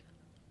do,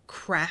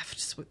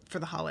 crafts for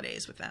the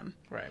holidays with them.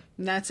 Right.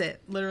 And that's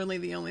it. Literally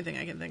the only thing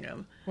I can think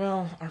of.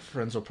 Well, our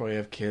friends will probably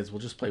have kids.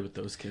 We'll just play with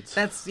those kids.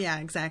 Yeah,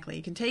 exactly.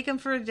 You can take them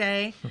for a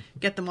day,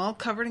 get them all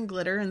covered in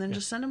glitter, and then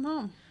just send them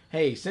home.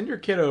 Hey, send your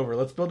kid over.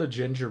 Let's build a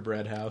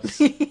gingerbread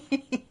house.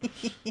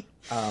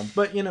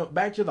 But,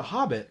 back to The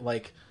Hobbit,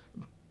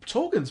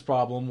 Tolkien's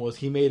problem was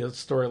he made a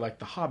story like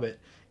The Hobbit,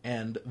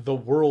 and the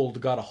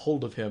world got a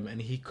hold of him,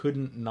 and he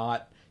couldn't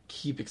not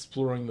keep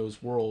exploring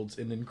those worlds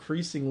in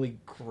increasingly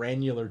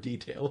granular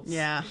details.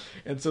 Yeah.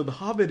 And so The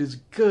Hobbit is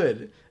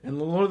good, and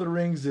The Lord of the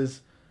Rings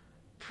is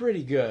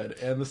pretty good,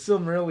 and The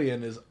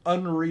Silmarillion is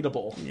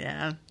unreadable.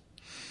 Yeah.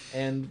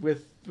 And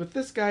with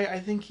this guy, I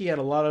think he had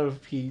a lot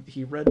of...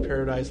 He read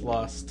Paradise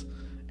Lost,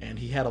 and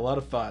he had a lot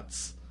of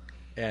thoughts,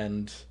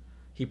 and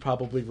he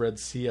probably read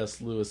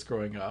C.S. Lewis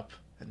growing up,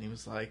 and he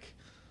was like,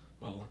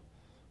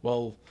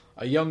 well,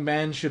 a young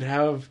man should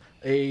have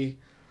a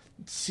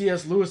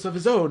C.S. Lewis of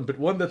his own, but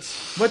one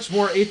that's much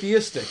more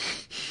atheistic.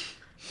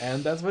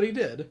 And that's what he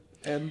did.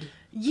 And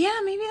yeah,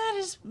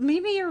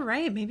 maybe you're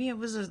right. Maybe it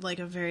was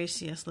a very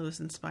C.S. Lewis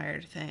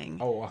inspired thing.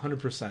 Oh,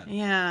 100%.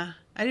 Yeah.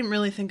 I didn't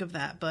really think of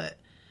that, but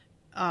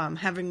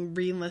having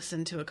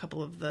re-listened to a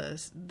couple of the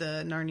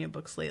Narnia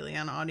books lately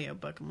on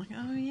audiobook, I'm like,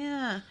 oh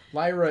yeah.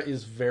 Lyra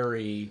is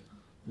very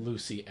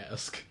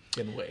Lucy-esque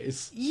in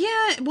ways.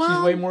 Yeah, well,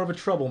 she's way more of a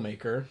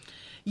troublemaker.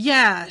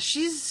 Yeah,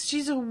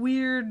 she's a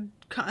weird...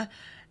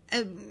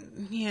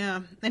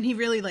 yeah, and he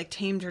really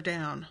tamed her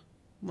down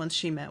once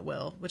she met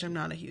Will, which I'm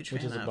not a huge fan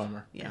of. Which is a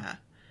bummer. Yeah.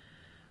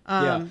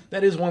 Yeah,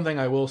 that is one thing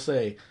I will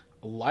say.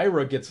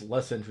 Lyra gets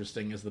less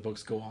interesting as the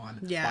books go on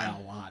by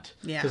a lot.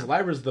 Yeah. Because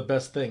Lyra's the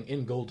best thing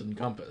in Golden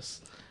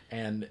Compass.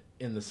 And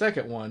in the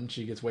second one,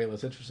 she gets way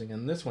less interesting.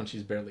 In this one,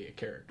 she's barely a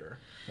character.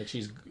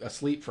 She's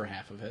asleep for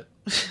half of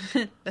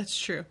it. That's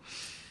true.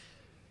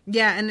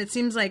 Yeah, and it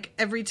seems like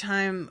every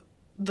time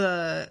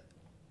the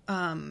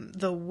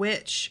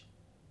witch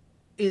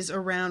is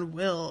around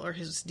Will or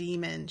his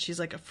demon, she's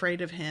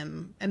afraid of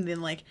him, and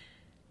then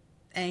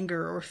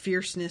anger or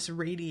fierceness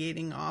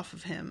radiating off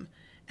of him.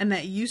 And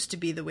that used to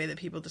be the way that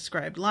people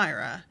described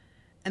Lyra,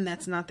 and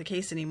that's not the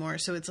case anymore.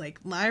 So it's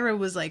Lyra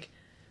was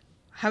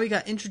how he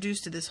got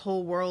introduced to this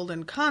whole world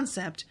and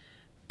concept,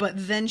 but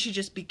then she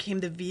just became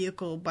the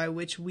vehicle by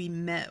which we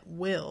met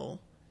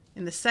Will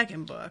in the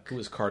second book. Who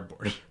was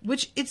cardboard.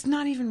 Which it's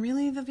not even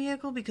really the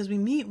vehicle, because we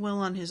meet Will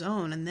on his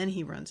own and then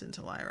he runs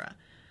into Lyra.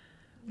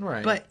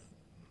 Right. But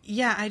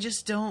yeah, I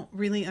just don't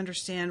really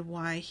understand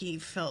why he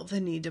felt the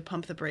need to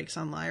pump the brakes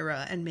on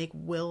Lyra and make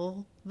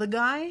Will the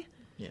guy.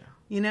 Yeah.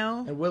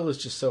 And Will is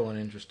just so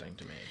uninteresting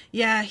to me.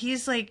 Yeah,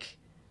 he's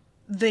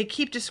they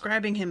keep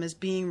describing him as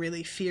being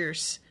really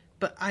fierce,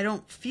 but I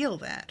don't feel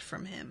that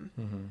from him.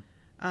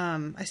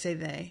 Mm-hmm. I say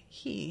they.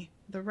 He,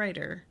 the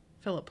writer,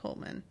 Philip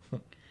Pullman.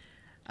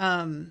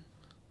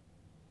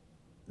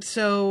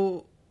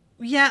 So,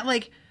 yeah,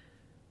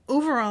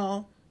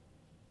 overall,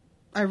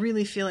 I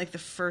really feel like the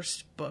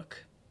first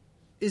book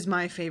is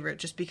my favorite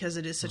just because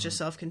it is such a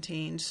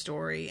self-contained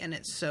story, and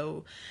it's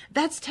so...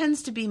 That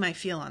tends to be my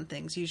feel on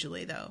things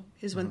usually, though,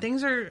 is when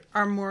things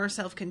are more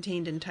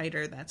self-contained and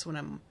tighter, that's when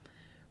I'm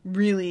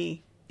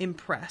really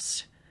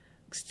impressed.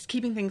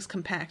 Keeping things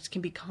compact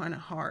can be kind of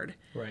hard.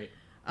 Right.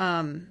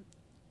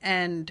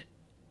 And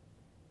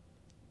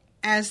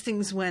as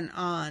things went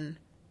on,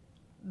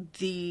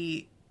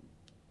 the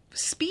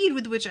speed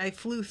with which I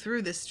flew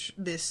through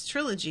this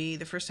trilogy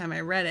the first time I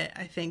read it,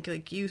 I think,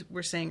 like you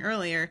were saying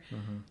earlier,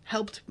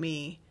 helped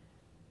me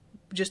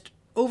just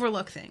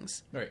overlook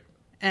things. Right.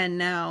 And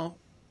now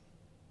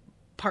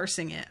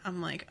parsing it,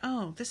 I'm like,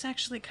 oh, this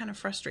actually kind of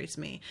frustrates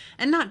me.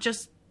 And not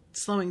just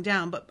slowing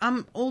down, but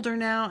I'm older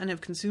now and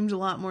have consumed a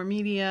lot more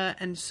media,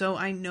 and so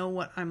I know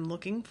what I'm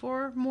looking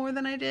for more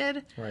than I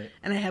did. Right.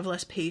 And I have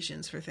less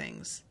patience for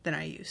things than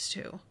I used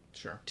to.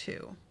 Sure.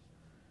 Too.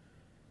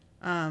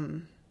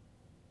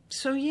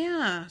 So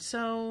yeah,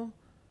 so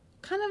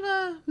kind of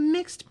a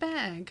mixed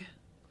bag.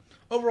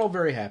 Overall,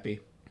 very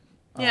happy.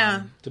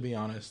 Yeah. To be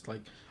honest,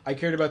 like, I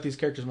cared about these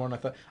characters more than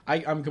I thought.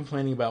 I'm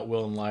complaining about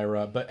Will and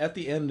Lyra, but at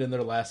the end, in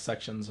their last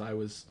sections, I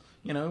was,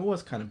 it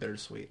was kind of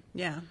bittersweet.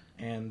 Yeah.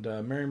 And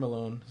Mary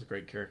Malone is a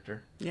great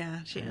character. Yeah,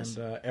 she is.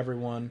 And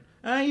everyone,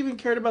 I even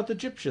cared about the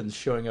Egyptians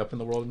showing up in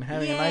the world and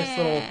having a nice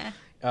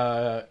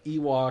little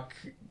Ewok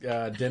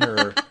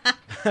dinner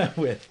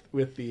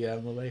with the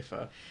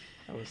Mulefa.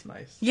 That was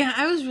nice. Yeah,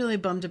 I was really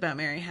bummed about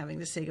Mary having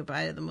to say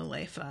goodbye to the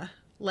Mulefa.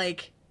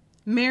 Like,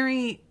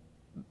 Mary,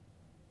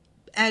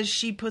 as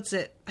she puts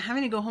it,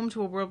 having to go home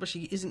to a world where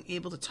she isn't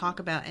able to talk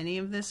about any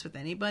of this with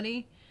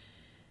anybody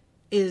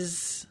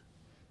is...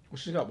 Well,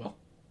 she got well.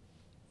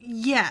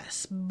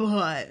 Yes,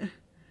 but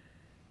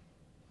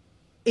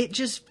it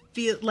just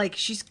feels like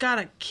she's got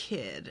a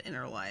kid in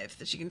her life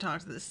that she can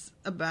talk to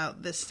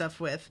about this stuff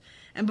with.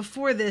 And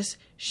before this,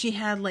 she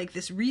had like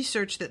this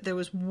research that there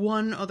was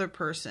one other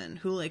person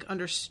who like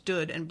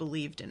understood and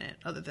believed in it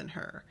other than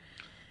her.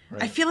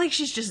 Right. I feel like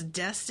she's just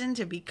destined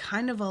to be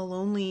kind of a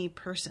lonely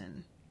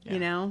person,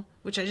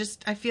 which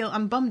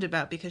I'm bummed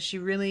about, because she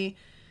really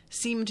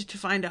seemed to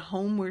find a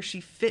home where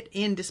she fit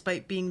in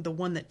despite being the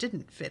one that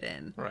didn't fit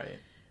in. Right.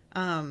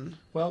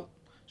 Well,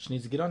 she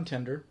needs to get on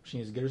Tinder. She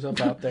needs to get herself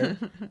out there,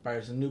 buy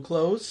her some new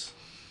clothes,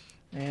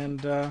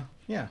 and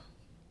yeah.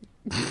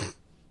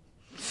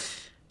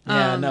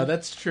 Yeah, no,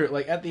 that's true.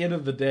 Like, at the end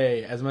of the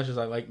day, as much as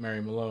I like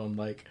Mary Malone,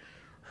 like,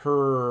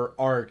 her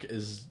arc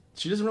is...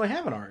 She doesn't really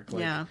have an arc.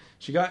 Like, yeah.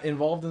 She got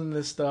involved in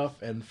this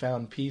stuff and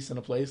found peace in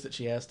a place that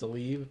she has to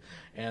leave,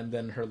 and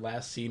then her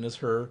last scene is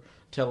her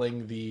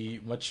telling the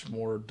much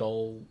more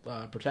dull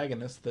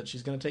protagonist that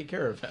she's going to take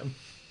care of him.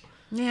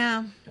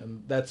 Yeah.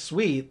 And that's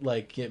sweet.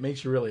 Like, it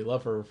makes you really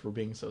love her for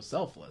being so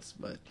selfless,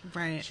 but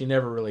right. She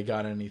never really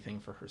got anything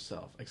for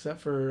herself,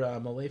 except for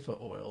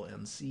Mulefa oil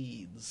and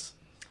seeds.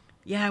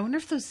 Yeah, I wonder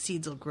if those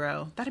seeds will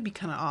grow. That'd be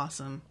kind of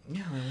awesome.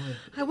 Yeah, they would.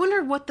 I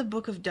wonder what the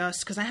Book of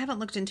Dust, because I haven't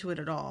looked into it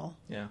at all.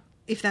 Yeah.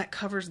 If that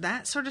covers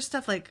that sort of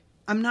stuff. Like,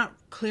 I'm not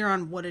clear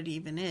on what it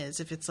even is.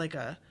 If it's like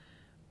a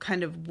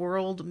kind of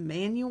world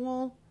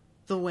manual,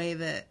 the way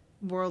that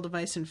World of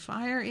Ice and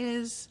Fire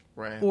is.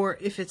 Right. Or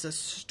if it's a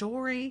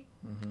story,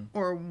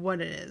 or what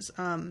it is.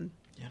 Yeah, I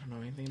don't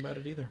know anything about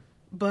it either.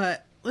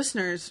 But,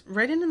 listeners,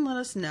 write in and let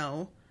us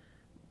know.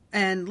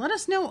 And let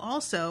us know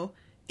also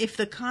if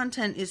the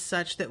content is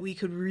such that we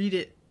could read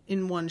it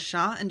in one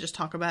shot and just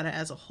talk about it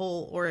as a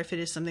whole, or if it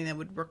is something that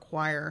would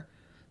require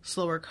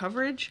slower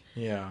coverage.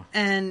 Yeah.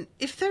 And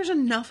if there's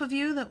enough of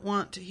you that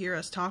want to hear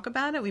us talk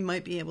about it, we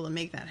might be able to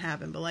make that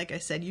happen. But like I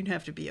said, you'd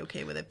have to be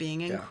okay with it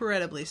being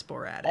incredibly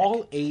sporadic.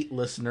 All 8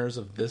 listeners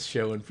of this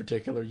show in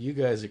particular, you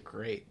guys are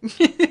great.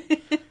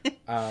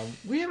 I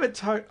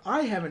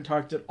haven't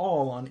talked at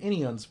all on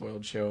any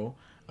Unspoiled show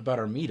about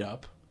our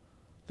meetup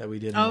that we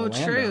did in Orlando.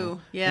 Oh,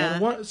 true. Yeah.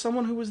 And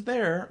someone who was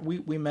there,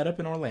 we met up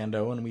in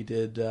Orlando, and we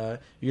did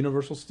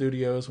Universal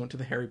Studios, went to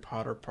the Harry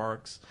Potter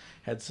parks,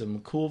 had some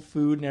cool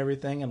food and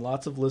everything, and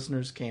lots of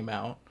listeners came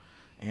out,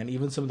 and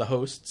even some of the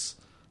hosts,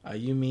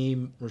 you,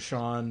 me,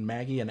 Rashawn,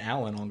 Maggie, and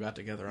Alan all got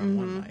together on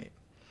one night.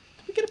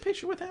 Did we get a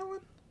picture with Alan?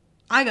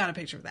 I got a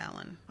picture with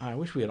Alan. I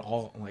wish we had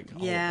all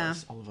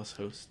of us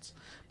hosts.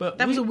 But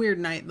that was a weird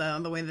night, though,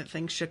 the way that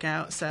things shook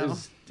out. So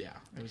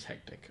it was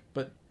hectic.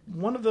 But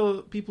one of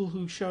the people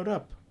who showed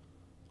up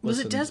was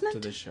it Desmond to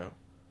this show.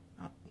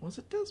 Was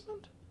it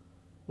Desmond?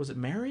 Was it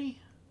Mary?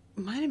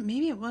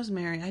 Maybe it was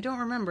Mary. I don't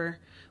remember.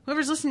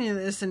 Whoever's listening to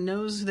this and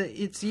knows that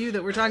it's you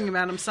that we're talking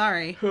about, I'm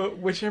sorry.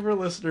 Whichever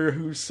listener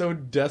who so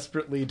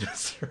desperately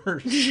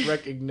deserves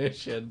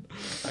recognition,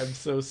 I'm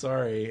so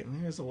sorry. I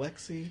think it was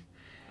Alexi.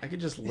 I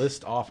could just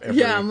list off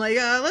every... Yeah, I'm like,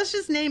 let's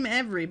just name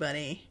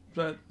everybody.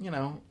 But,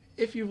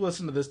 if you've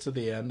listened to this to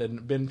the end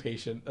and been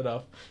patient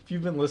enough, if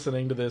you've been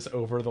listening to this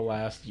over the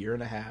last year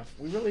and a half,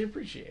 we really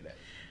appreciate it.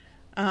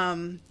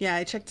 Yeah,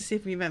 I checked to see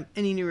if we have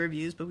any new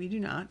reviews, but we do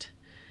not.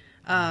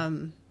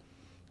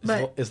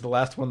 Is the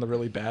last one the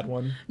really bad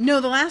one? No,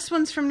 the last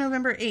one's from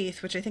November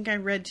 8th, which I think I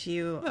read to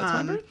you.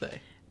 That's my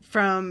birthday.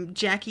 From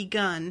Jackie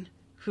Gunn,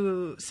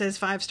 who says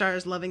 5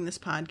 stars, loving this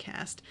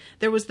podcast.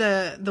 There was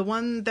the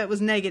one that was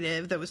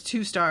negative, that was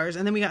 2 stars,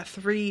 and then we got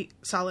 3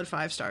 solid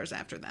 5 stars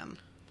after them.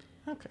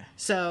 Okay.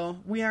 So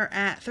we are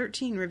at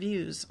 13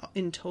 reviews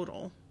in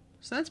total.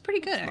 So that's pretty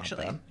good,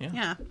 actually. Not bad.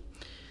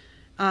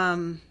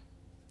 Yeah.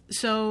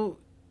 So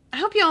I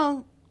hope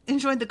y'all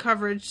enjoyed the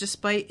coverage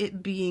despite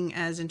it being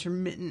as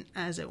intermittent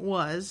as it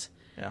was.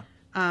 Yeah.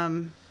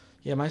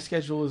 Yeah, my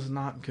schedule is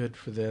not good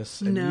for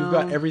this. And No. You've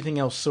got everything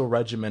else so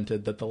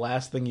regimented that the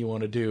last thing you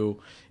want to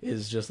do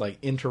is just like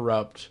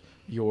interrupt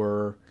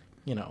your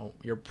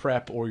your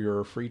prep or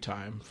your free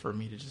time for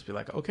me to just be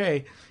like,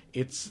 okay,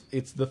 it's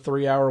the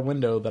 3-hour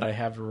window that I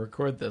have to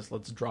record this.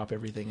 Let's drop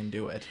everything and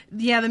do it.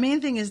 Yeah, the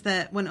main thing is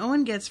that when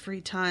Owen gets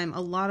free time,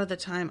 a lot of the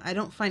time I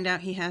don't find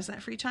out he has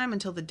that free time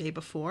until the day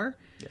before.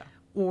 Yeah.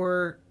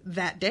 Or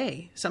that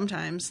day.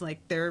 Sometimes,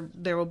 like, there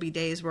will be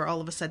days where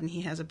all of a sudden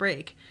he has a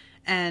break.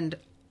 And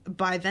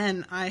by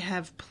then I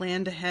have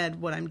planned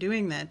ahead what I'm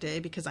doing that day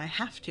because I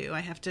have to. I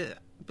have to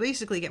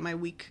basically get my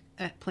week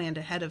planned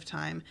ahead of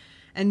time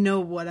and know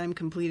what I'm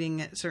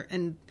completing at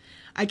and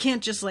I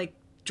can't just like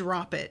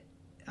drop it.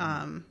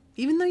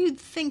 Even though you'd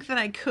think that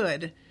I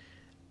could,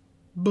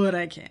 but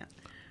I can't.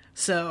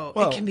 So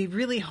it can be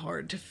really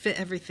hard to fit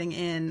everything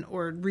in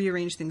or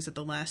rearrange things at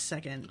the last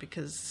second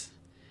because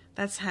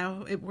that's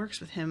how it works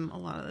with him a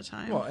lot of the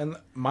time. Well, and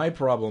my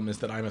problem is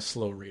that I'm a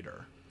slow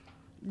reader.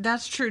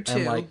 That's true too.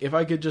 And like, if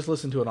I could just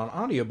listen to it on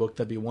audiobook,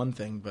 that'd be one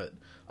thing, but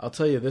I'll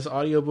tell you, this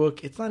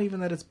audiobook, it's not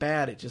even that it's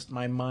bad, it just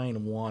my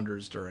mind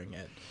wanders during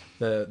it.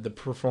 The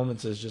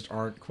performances just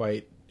aren't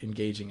quite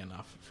engaging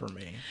enough for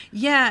me.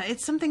 Yeah,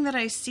 it's something that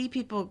I see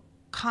people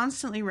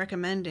constantly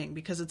recommending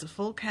because it's a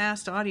full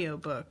cast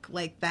audiobook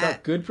like that.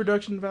 Got good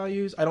production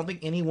values. I don't think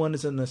anyone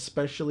is an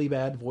especially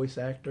bad voice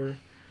actor.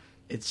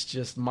 It's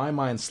just my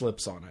mind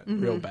slips on it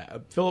real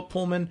bad. Philip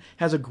Pullman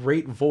has a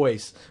great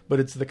voice, but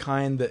it's the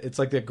kind that it's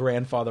like the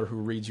grandfather who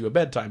reads you a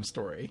bedtime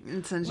story.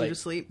 It sends you to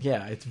sleep.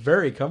 Yeah, it's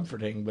very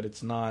comforting, but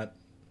it's not,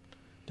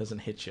 doesn't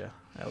hit you.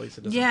 At least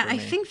it doesn't. Yeah, for me. I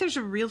think there's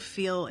a real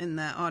feel in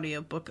that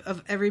audiobook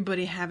of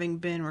everybody having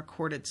been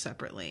recorded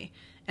separately,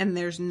 and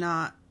there's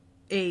not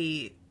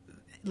a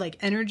like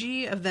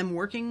energy of them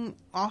working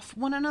off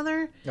one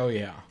another. Oh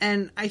yeah.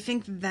 And I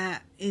think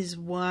that is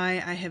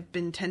why I have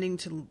been tending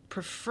to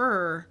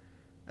prefer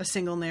a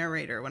single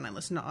narrator when I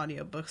listen to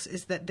audiobooks,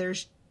 is that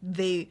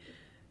they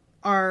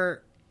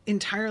are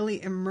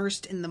entirely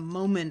immersed in the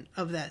moment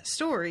of that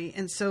story,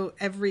 and so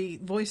every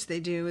voice they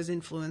do is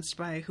influenced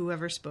by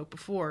whoever spoke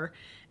before,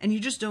 and you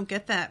just don't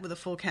get that with a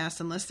full cast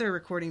unless they're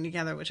recording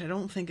together, which I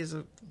don't think is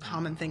a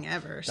common thing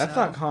ever. That's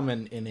not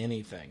common in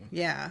anything.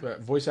 Yeah. But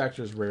voice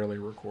actors rarely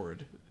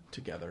record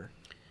together.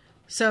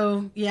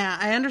 So, yeah,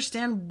 I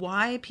understand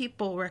why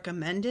people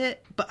recommend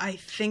it, but I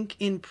think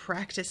in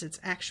practice it's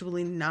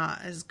actually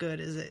not as good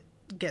as it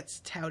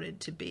gets touted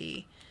to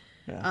be.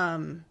 Yeah.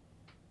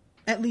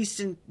 At least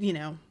in,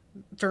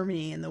 for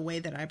me, in the way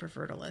that I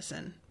prefer to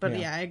listen. But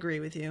yeah, I agree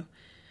with you.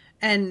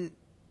 And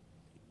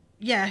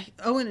yeah,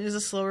 Owen is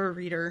a slower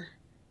reader,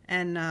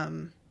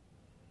 and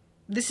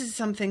this is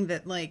something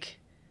that, like,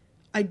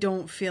 I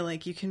don't feel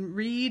like you can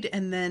read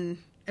and then...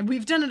 And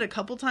we've done it a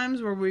couple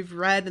times where we've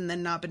read and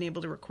then not been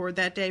able to record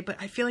that day, but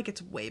I feel like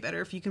it's way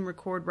better if you can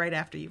record right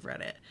after you've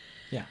read it.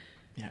 Yeah.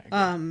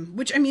 Yeah.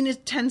 Which, I mean,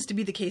 it tends to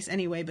be the case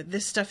anyway, but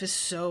this stuff is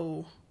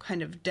so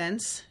kind of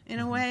dense in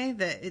a way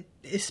that it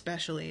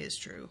especially is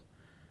true.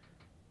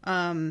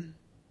 But,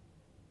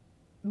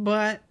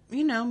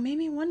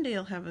 maybe one day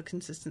I'll have a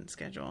consistent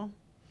schedule.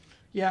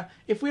 Yeah.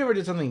 If we ever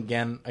did something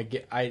again,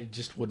 I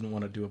just wouldn't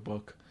want to do a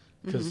book.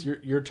 Because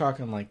you're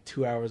talking like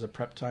 2 hours of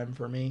prep time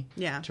for me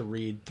to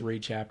read 3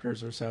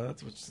 chapters or so.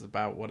 That's which is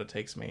about what it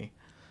takes me.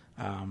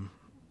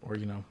 Or,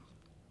 an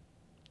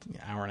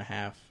hour and a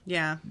half.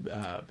 Yeah.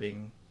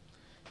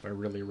 If I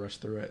really rush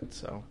through it.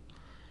 So,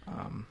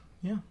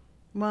 yeah.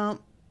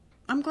 Well,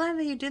 I'm glad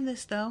that you did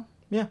this, though.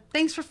 Yeah.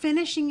 Thanks for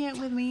finishing it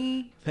with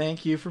me.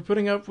 Thank you for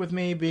putting up with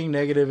me being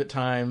negative at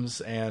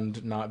times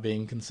and not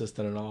being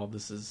consistent at all.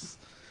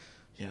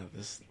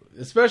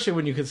 Especially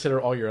when you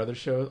consider all the other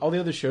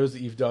shows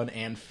that you've done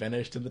and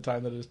finished in the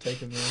time that it has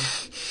taken me.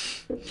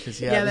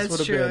 Yeah,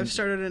 that's true. I've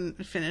started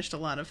and finished a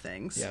lot of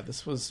things. Yeah,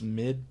 this was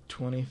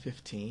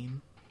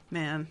mid-2015.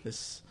 Man.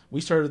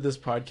 We started this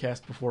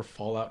podcast before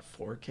Fallout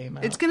 4 came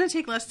out. It's going to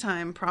take less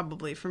time,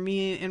 probably, for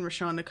me and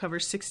Rashawn to cover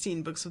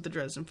 16 books of the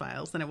Dresden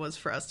Files than it was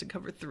for us to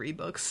cover 3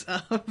 books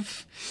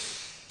of...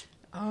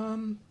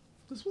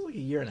 This was like a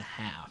year and a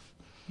half.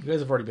 You guys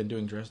have already been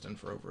doing Dresden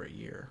for over a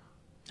year.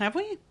 Have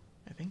we?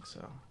 I think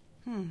so.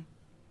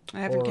 I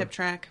haven't kept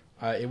track.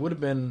 It would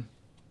have been...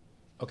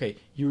 Okay,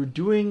 you were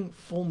doing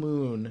Full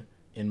Moon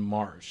in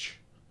March,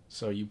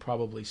 so you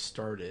probably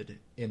started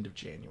end of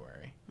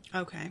January.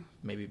 Okay.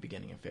 Maybe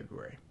beginning of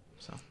February.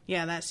 So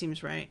yeah, that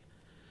seems right.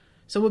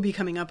 So we'll be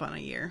coming up on a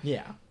year.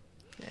 Yeah.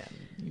 And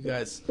you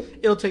guys,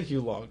 it'll take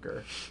you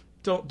longer.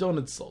 Don't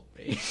insult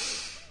me.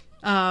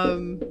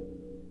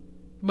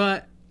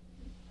 But...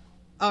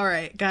 All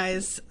right,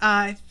 guys.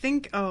 I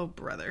think... Oh,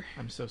 brother.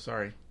 I'm so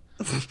sorry.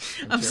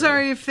 I'm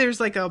sorry if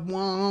there's like a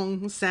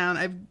wong sound.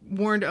 I've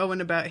warned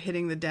Owen about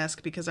hitting the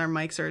desk because our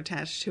mics are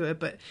attached to it,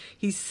 but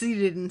he's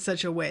seated in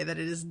such a way that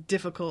it is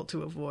difficult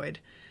to avoid.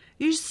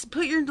 You just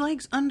put your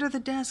legs under the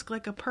desk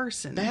like a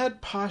person.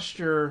 Bad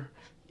posture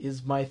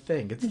is my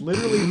thing. It's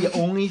literally the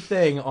only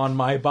thing on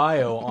my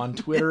bio on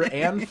Twitter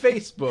and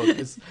Facebook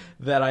is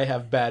that I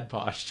have bad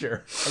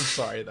posture. I'm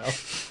sorry, though.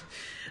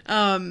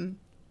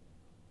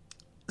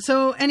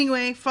 So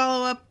anyway,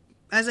 follow up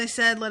as I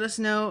said, let us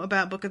know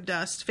about Book of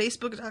Dust.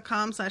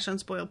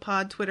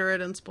 Facebook.com/unspoiledpod, Twitter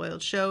at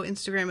unspoiledshow,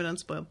 Instagram at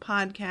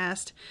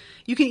unspoiledpodcast.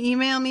 You can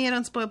email me at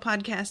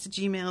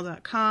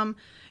unspoiledpodcast@gmail.com.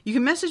 You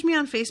can message me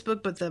on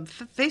Facebook, but the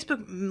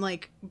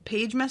Facebook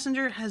page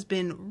messenger has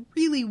been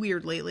really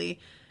weird lately.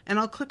 And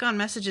I'll click on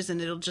messages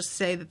and it'll just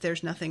say that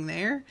there's nothing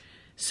there.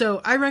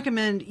 So I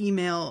recommend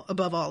email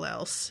above all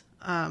else.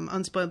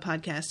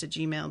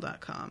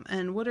 unspoiledpodcast@gmail.com.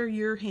 And what are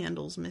your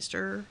handles,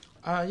 mister?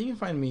 You can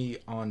find me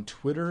on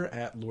Twitter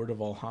at Lord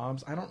of All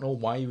Hobbs. I don't know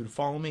why you would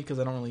follow me because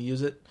I don't really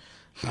use it.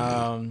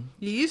 You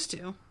used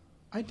to.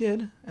 I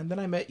did, and then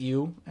I met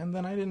you, and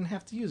then I didn't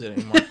have to use it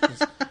anymore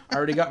because I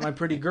already got my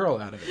pretty girl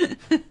out of it.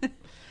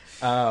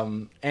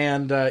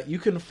 And you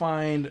can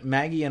find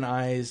Maggie and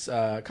I's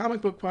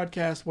comic book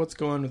podcast, What's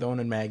Going with Owen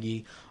and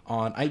Maggie,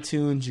 on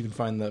iTunes. You can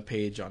find the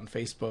page on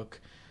Facebook.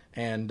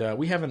 And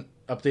we haven't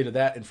updated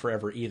that in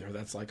forever either.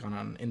 That's like on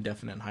an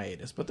indefinite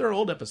hiatus. But they're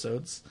old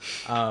episodes.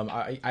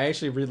 I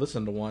actually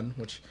re-listened to one,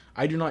 which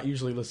I do not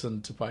usually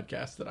listen to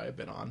podcasts that I've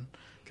been on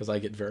because I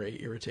get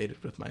very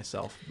irritated with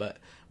myself. But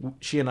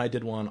she and I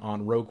did one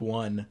on Rogue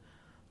One.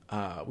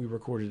 We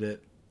recorded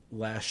it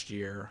last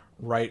year,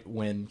 right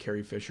when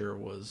Carrie Fisher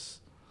was...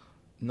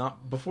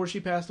 Not before she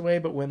passed away,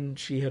 but when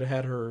she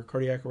had her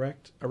cardiac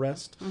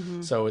arrest.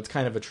 Mm-hmm. So it's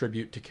kind of a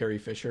tribute to Carrie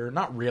Fisher.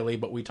 Not really,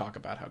 but we talk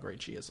about how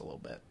great she is a little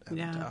bit. And,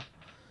 yeah.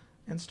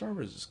 And Star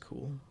Wars is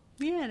cool.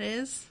 Yeah, it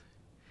is.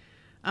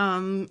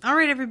 All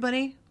right,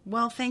 everybody.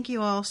 Well, thank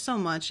you all so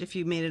much if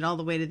you made it all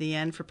the way to the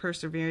end for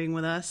persevering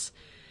with us.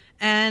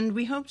 And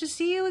we hope to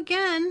see you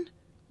again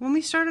when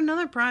we start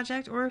another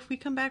project or if we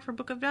come back for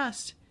Book of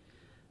Dust.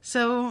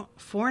 So,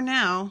 for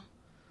now...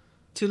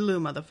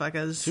 Toodaloo,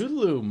 motherfuckers.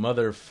 Toodaloo,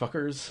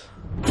 motherfuckers.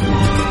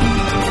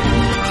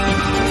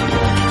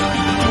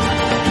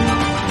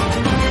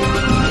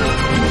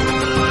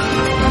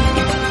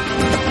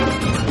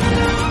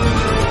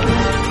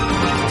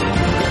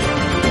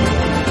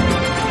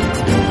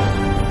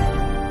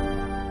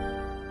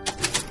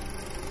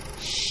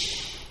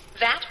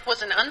 That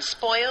was an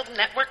Unspoiled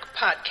Network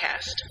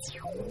podcast.